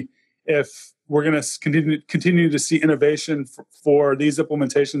see if we're going to continue to see innovation for these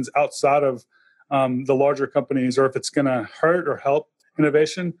implementations outside of the larger companies, or if it's going to hurt or help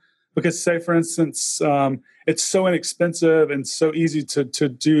innovation. Because say, for instance, it's so inexpensive and so easy to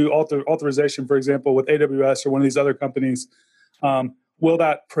do authorization, for example, with AWS or one of these other companies. Will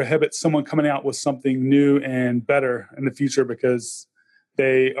that prohibit someone coming out with something new and better in the future because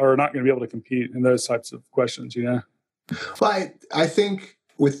they are not going to be able to compete in those types of questions, Well, I think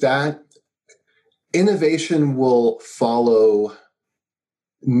with that, innovation will follow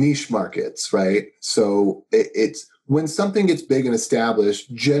niche markets, right? So it's when something gets big and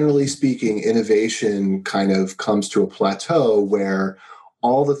established, generally speaking, innovation kind of comes to a plateau where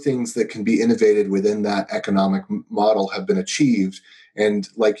all the things that can be innovated within that economic model have been achieved. And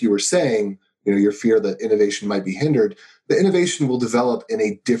like you were saying, your fear that innovation might be hindered, the innovation will develop in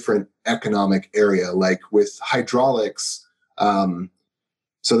a different economic area, like with hydraulics.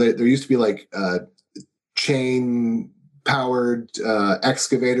 So there used to be like chain powered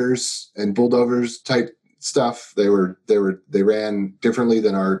excavators and bulldozers type stuff. They ran differently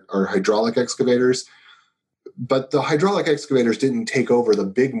than our hydraulic excavators. But the hydraulic excavators didn't take over the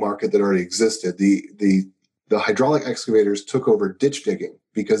big market that already existed. The hydraulic excavators took over ditch digging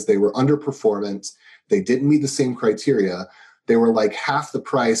because they were underperformant. They didn't meet the same criteria. They were like half the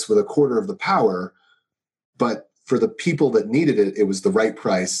price with a quarter of the power. But for the people that needed it, it was the right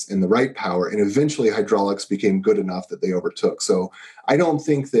price and the right power. And eventually hydraulics became good enough that they overtook. So I don't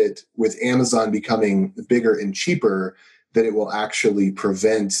think that with Amazon becoming bigger and cheaper, that it will actually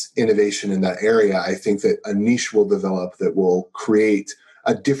prevent innovation in that area. I think that a niche will develop that will create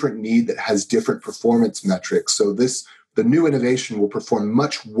a different need that has different performance metrics. So the new innovation will perform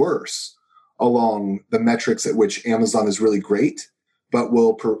much worse along the metrics at which Amazon is really great, but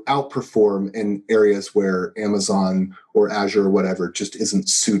will outperform in areas where Amazon or Azure or whatever just isn't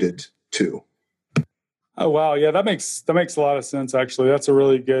suited to. Oh, wow. Yeah, that makes a lot of sense, actually. That's a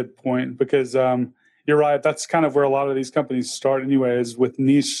really good point because you're right. That's kind of where a lot of these companies start anyways, with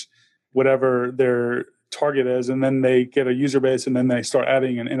niche, whatever their target is, and then they get a user base, and then they start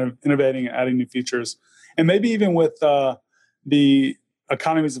adding and innovating and adding new features. And maybe even with the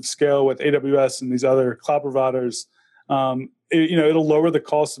economies of scale with AWS and these other cloud providers, it'll lower the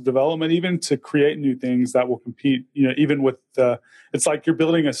cost of development even to create new things that will compete. Even with it's like you're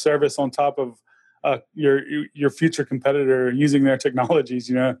building a service on top of your future competitor using their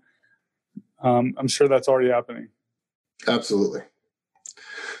technologies. I'm sure that's already happening. Absolutely.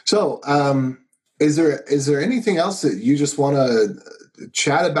 So, is there anything else that you just want to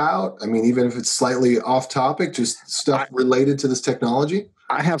chat about? I mean, even if it's slightly off topic, just stuff related to this technology?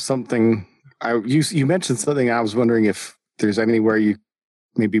 I have something. You mentioned something. I was wondering if there's anywhere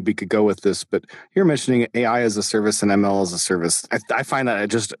maybe we could go with this, but you're mentioning AI as a service and ML as a service. I find that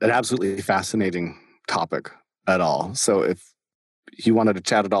just an absolutely fascinating topic at all. So if you wanted to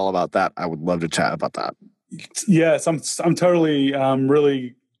chat at all about that, I would love to chat about that. Yes, I'm totally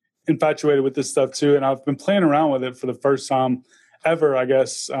really infatuated with this stuff too, and I've been playing around with it for the first time ever, I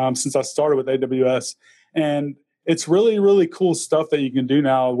guess, since I started with AWS. And it's really, really cool stuff that you can do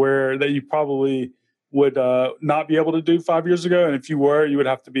now that you probably would not be able to do 5 years ago. And if you were, you would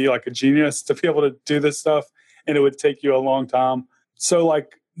have to be like a genius to be able to do this stuff, and it would take you a long time. So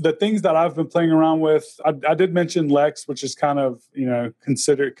like the things that I've been playing around with, I did mention Lex, which is kind of,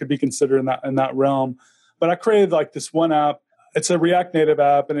 could be considered in that realm. But I created like this one app. It's a React Native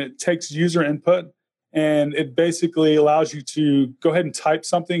app, and it takes user input, and it basically allows you to go ahead and type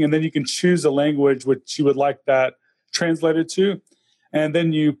something, and then you can choose a language which you would like that translated to. And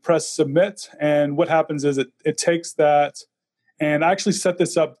then you press submit, and what happens is it takes that, and I actually set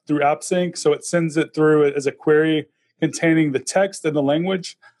this up through AppSync, so it sends it through as a query containing the text and the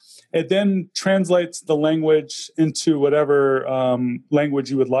language. It then translates the language into whatever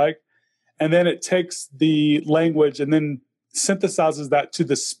language you would like, and then it takes the language and then synthesizes that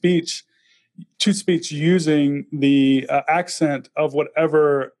to speech using the accent of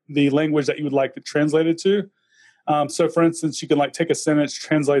whatever the language that you would like it translated to. So for instance, you can like take a sentence,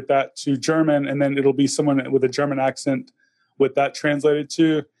 translate that to German, and then it'll be someone with a German accent with that translated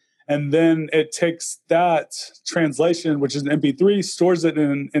to. And then it takes that translation, which is an MP3, stores it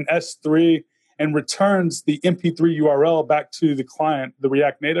in S3, and returns the MP3 URL back to the client, the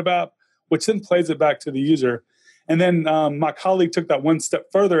React Native app, which then plays it back to the user. And then my colleague took that one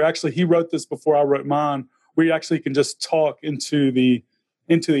step further. Actually, he wrote this before I wrote mine, where you actually can just talk into the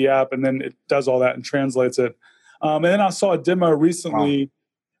app, and then it does all that and translates it. And then I saw a demo recently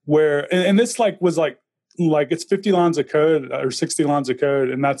where, and this was it's 50 lines of code or 60 lines of code,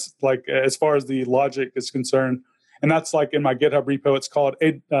 and that's like as far as the logic is concerned. And that's like in my GitHub repo. It's called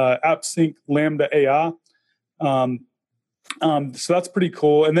AppSync Lambda AI. So that's pretty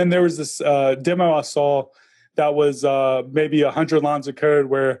cool. And then there was this demo I saw that was maybe 100 lines of code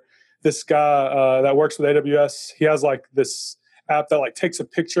where this guy that works with AWS, he has like this app that like takes a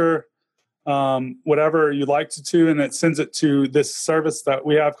picture, whatever you like to, and it sends it to this service that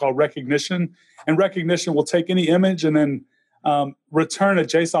we have called Recognition. And Recognition will take any image and then return a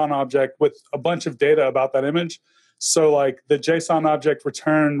JSON object with a bunch of data about that image. So like the JSON object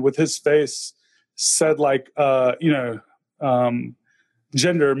returned with his face said like,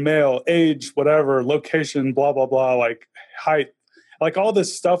 gender, male, age, whatever, location, blah, blah, blah, like height, like all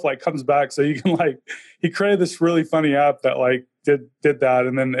this stuff like comes back. So you can he created this really funny app that like did that.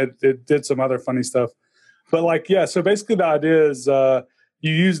 And then it did some other funny stuff. But so basically the idea is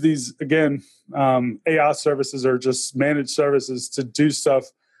you use these, again, AI services or just managed services to do stuff.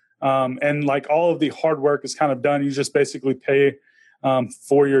 And like all of the hard work is kind of done. You just basically pay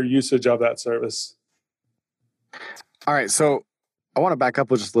for your usage of that service. All right. So I want to back up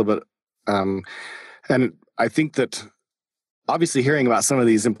with just a little bit. And I think that obviously hearing about some of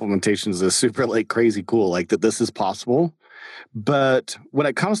these implementations is super crazy cool, like that this is possible. But when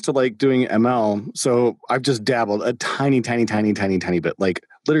it comes to doing ML, so I've just dabbled a tiny bit,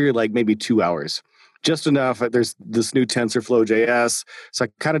 literally maybe 2 hours, just enough. There's this new TensorFlow JS. So I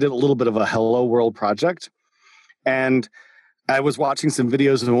kind of did a little bit of a hello world project. And I was watching some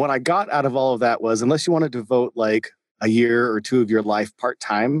videos, and what I got out of all of that was, unless you want to devote a year or two of your life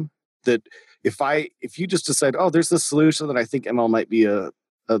part-time, that if you just decide, oh, there's this solution that I think ML might be the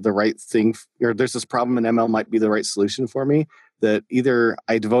right thing, or there's this problem and ML might be the right solution for me, that either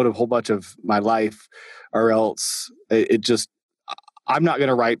I devote a whole bunch of my life, or else I'm not going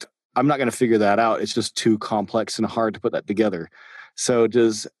to figure that out. It's just too complex and hard to put that together. So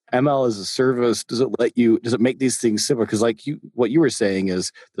does ML as a service, does it make these things simpler? Because what you were saying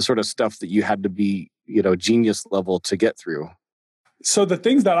is the sort of stuff that you had to be, genius level to get through. So the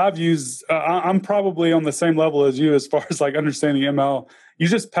things that I've used, I'm probably on the same level as you as far as understanding ML. You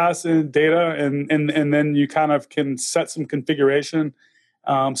just pass in data and then you kind of can set some configuration.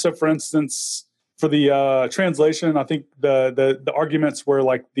 So for instance, for the translation, I think the arguments were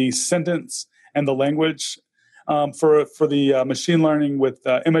the sentence and the language. For the machine learning with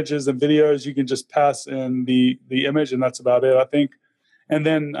images and videos, you can just pass in the image, and that's about it, I think. And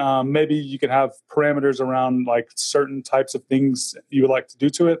then maybe you can have parameters around certain types of things you would like to do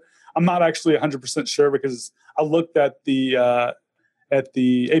to it. I'm not actually 100% sure because I looked at the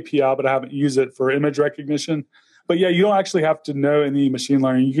API, but I haven't used it for image recognition. But yeah, you don't actually have to know any machine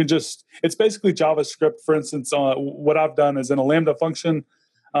learning. You can it's basically JavaScript. For instance, what I've done is in a Lambda function,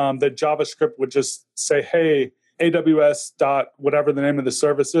 that JavaScript would just say, hey, AWS dot whatever the name of the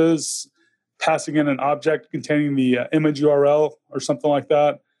service is, passing in an object containing the image URL or something like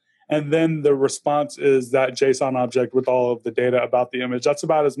that. And then the response is that JSON object with all of the data about the image. That's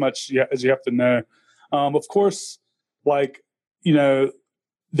about as much as you have to know. Of course, I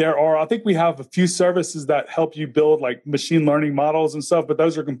think we have a few services that help you build machine learning models and stuff, but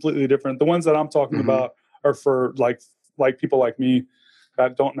those are completely different. The ones that I'm talking about are for people like me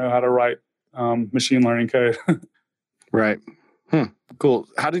that don't know how to write machine learning code. Right. Cool.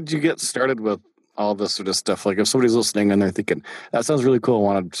 How did you get started with all this sort of stuff. Like if somebody's listening and they're thinking, that sounds really cool,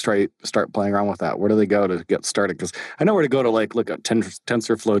 I want to start playing around with that, where do they go to get started? Because I know where to go to like look at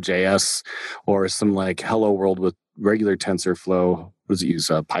TensorFlow JS or some like Hello World with regular TensorFlow. What does it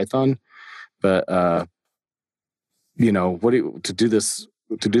use? Python? But to do this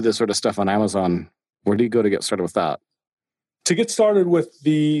sort of stuff on Amazon, where do you go to get started with that? To get started with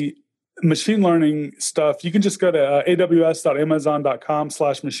the machine learning stuff, you can just go to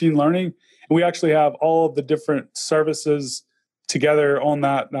aws.amazon.com/machine learning. And we actually have all of the different services together on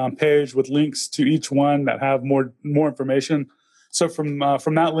that page with links to each one that have more information. So from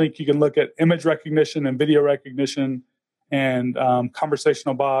that link, you can look at image recognition and video recognition and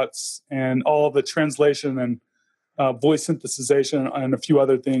conversational bots and all of the translation and voice synthesization and a few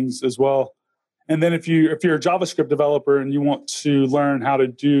other things as well. And then if you're a JavaScript developer and you want to learn how to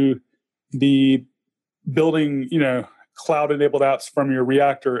do the building, cloud-enabled apps from your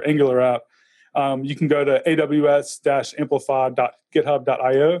React or Angular app, you can go to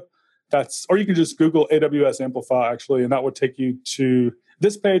aws-amplify.github.io. Or you can just Google AWS Amplify, actually, and that would take you to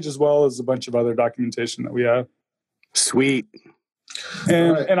this page as well as a bunch of other documentation that we have. Sweet.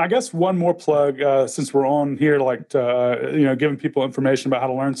 And I guess one more plug, since we're on here, giving people information about how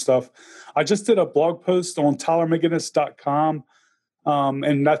to learn stuff. I just did a blog post on tylermcginnis.com,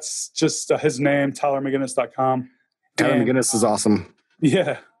 and that's just his name, tylermcginnis.com. Tyler McGinnis is awesome.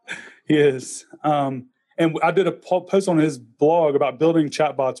 Yeah, he is. And I did a post on his blog about building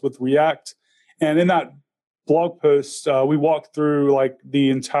chatbots with React. And in that blog post, we walked through like the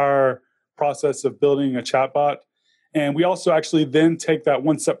entire process of building a chatbot. And we also actually then take that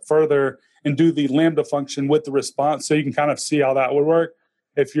one step further and do the Lambda function with the response. So you can kind of see how that would work.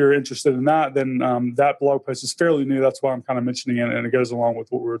 If you're interested in that, then that blog post is fairly new. That's why I'm kind of mentioning it, and it goes along with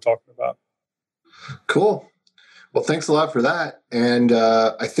what we were talking about. Cool. Well, thanks a lot for that. And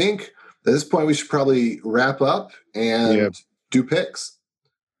I think at this point we should probably wrap up and do picks.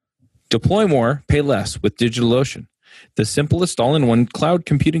 Deploy more, pay less with DigitalOcean, the simplest all-in-one cloud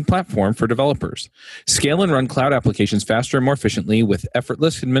computing platform for developers. Scale and run cloud applications faster and more efficiently with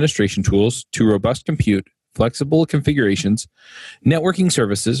effortless administration tools to robust compute, flexible configurations, networking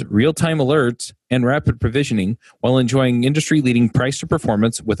services, real-time alerts, and rapid provisioning, while enjoying industry-leading price to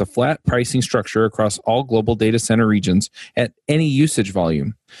performance with a flat pricing structure across all global data center regions at any usage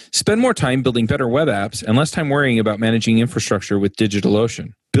volume. Spend more time building better web apps and less time worrying about managing infrastructure with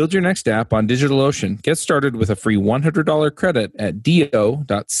DigitalOcean. Build your next app on DigitalOcean. Get started with a free $100 credit at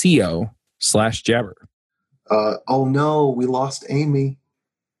do.co/jabber. Oh no, we lost Amy.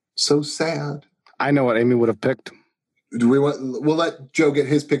 So sad. I know what Amy would have picked. We'll let Joe get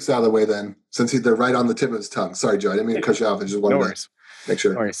his picks out of the way then, since they're right on the tip of his tongue. Sorry, Joe. I didn't mean to cut you off. I just wanted to make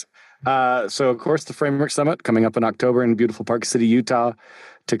sure. No worries. So, of course, the Framework Summit coming up in October in beautiful Park City, Utah.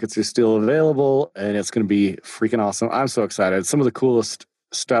 Tickets are still available, and it's going to be freaking awesome. I'm so excited. Some of the coolest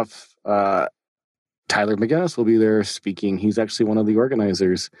stuff. Tyler McGinnis will be there speaking. He's actually one of the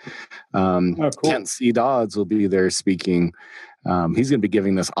organizers. Cool. Kent C. Dodds will be there speaking. He's going to be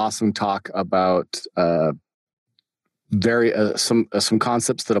giving this awesome talk about some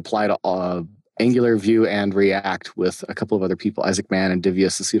concepts that apply to Angular, Vue, and React with a couple of other people, Isaac Mann and Divya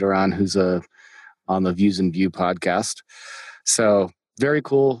Sasidaran, who's on the Views and Vue podcast. So very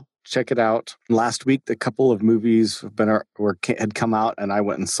cool. Check it out. Last week, a couple of movies had come out, and I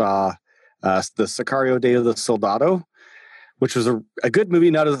went and saw the Sicario Day of the Soldado, which was a good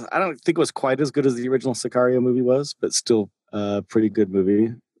movie. I don't think it was quite as good as the original Sicario movie was, but still a pretty good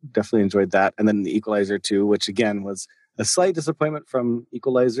movie. Definitely enjoyed that. And then The Equalizer 2, which again was a slight disappointment from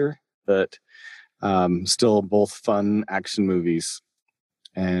Equalizer, but still both fun action movies.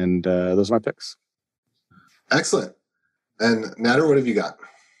 And those are my picks. Excellent. And Nader, what have you got?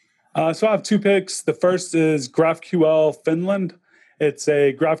 So I have two picks. The first is GraphQL Finland. It's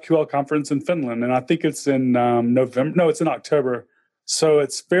a GraphQL conference in Finland, and I think it's in November. No, it's in October. So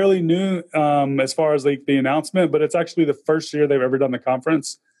it's fairly new as far as like the announcement, but it's actually the first year they've ever done the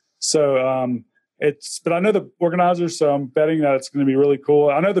conference. So but I know the organizers, so I'm betting that it's going to be really cool.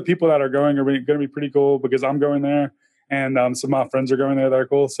 I know the people that are going are going to be pretty cool because I'm going there, and some of my friends are going there that are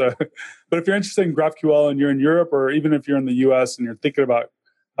cool. So, but if you're interested in GraphQL and you're in Europe, or even if you're in the US and you're thinking about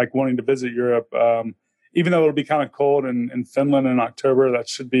like wanting to visit Europe, even though it'll be kind of cold in Finland in October, that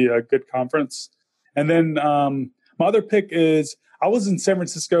should be a good conference. And then my other pick is, I was in San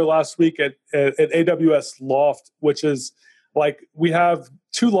Francisco last week at AWS Loft, which is like, we have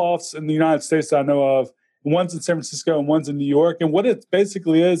two lofts in the United States that I know of. One's in San Francisco and one's in New York. And what it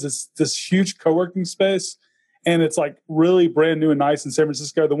basically is this huge co-working space. And it's like really brand new and nice in San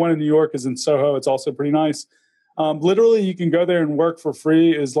Francisco. The one in New York is in Soho. It's also pretty nice. Literally, you can go there and work for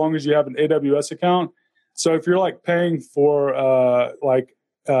free as long as you have an AWS account. So if you're like paying for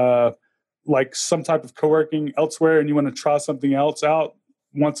like some type of co-working elsewhere and you want to try something else out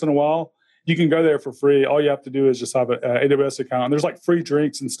once in a while, you can go there for free. All you have to do is just have an AWS account. And there's like free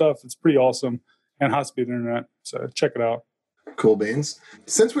drinks and stuff. It's pretty awesome, and high-speed internet. So check it out. Cool beans.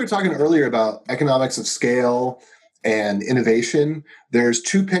 Since we were talking earlier about economics of scale and innovation, there's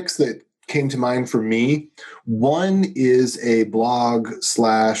two picks that came to mind for me. One is a blog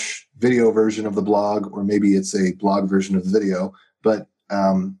 / video version of the blog, or maybe it's a blog version of the video, but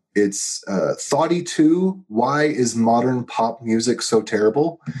it's Thoughty 2, Why is Modern Pop Music So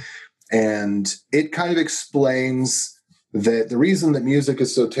Terrible? And it kind of explains that the reason that music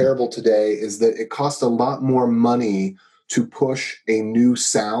is so terrible today is that it costs a lot more money to push a new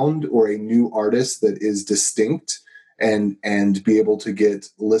sound or a new artist that is distinct and be able to get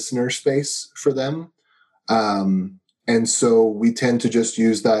listener space for them. And so we tend to just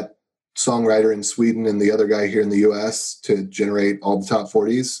use that songwriter in Sweden and the other guy here in the US to generate all the top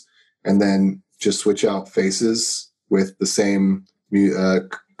 40s, and then just switch out faces with the same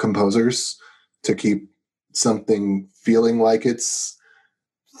composers to keep something feeling like it's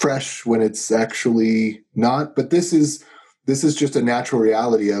fresh when it's actually not. But this is just a natural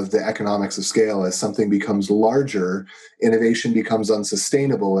reality of the economics of scale. As something becomes larger, innovation becomes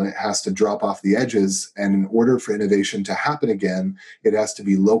unsustainable and it has to drop off the edges. And in order for innovation to happen again, it has to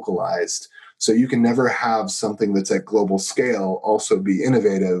be localized. So you can never have something that's at global scale also be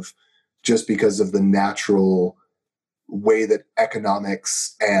innovative just because of the natural way that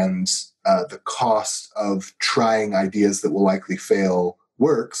economics and the cost of trying ideas that will likely fail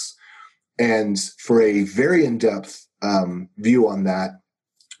works. And for a very in-depth view on that,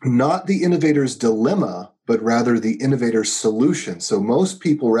 not the innovator's dilemma, but rather the innovator's solution. So most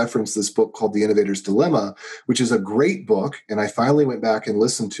people reference this book called The Innovator's Dilemma, which is a great book. And I finally went back and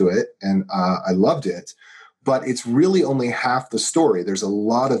listened to it, and I loved it. But it's really only half the story. There's a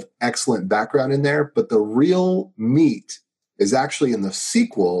lot of excellent background in there, but the real meat is actually in the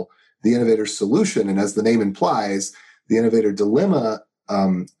sequel, The Innovator's Solution. And as the name implies, The Innovator Dilemma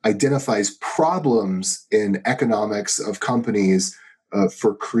identifies problems in economics of companies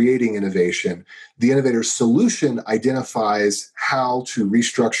for creating innovation. The Innovator's Solution identifies how to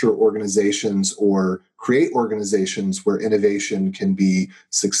restructure organizations or create organizations where innovation can be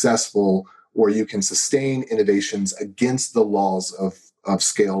successful, or you can sustain innovations against the laws of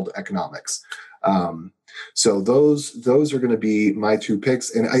scaled economics. So those are going to be my two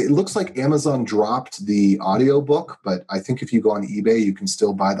picks. And it looks like Amazon dropped the audiobook, but I think if you go on eBay, you can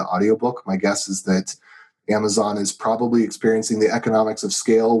still buy the audiobook. My guess is that Amazon is probably experiencing the economics of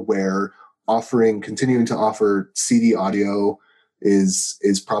scale where continuing to offer CD audio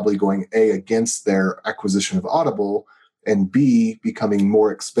is probably going A, against their acquisition of Audible, and B, becoming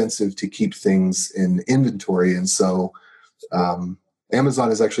more expensive to keep things in inventory. And so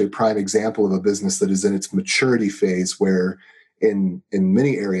Amazon is actually a prime example of a business that is in its maturity phase, where in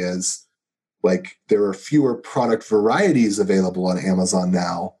many areas, like, there are fewer product varieties available on Amazon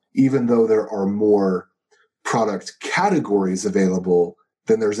now, even though there are more product categories available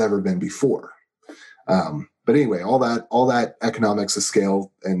than there's ever been before. But anyway, all that economics of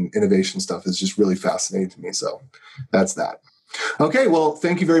scale and innovation stuff is just really fascinating to me. So that's that. Okay, well,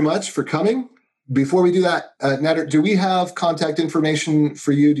 thank you very much for coming. Before we do that, Nader, do we have contact information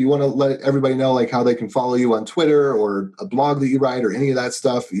for you? Do you want to let everybody know, like, how they can follow you on Twitter or a blog that you write or any of that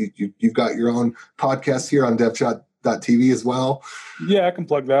stuff? You've got your own podcast here on devshot.tv as well. Yeah, I can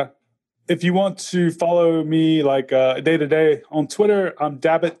plug that. If you want to follow me like day to day on Twitter, I'm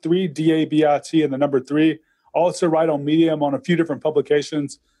Dabit3, DABIT, and the number 3. Also write on Medium on a few different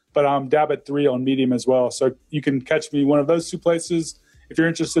publications, but I'm Dabit3 on Medium as well. So you can catch me one of those two places. If you're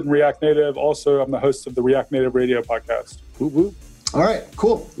interested in React Native, also, I'm the host of the React Native Radio podcast. Whoop, whoop. All right,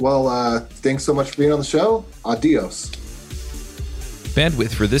 cool. Well, thanks so much for being on the show. Adios.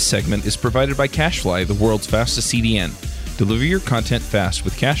 Bandwidth for this segment is provided by CacheFly, the world's fastest CDN. Deliver your content fast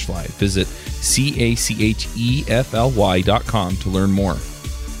with CacheFly. Visit CACHEFLY.com to learn more.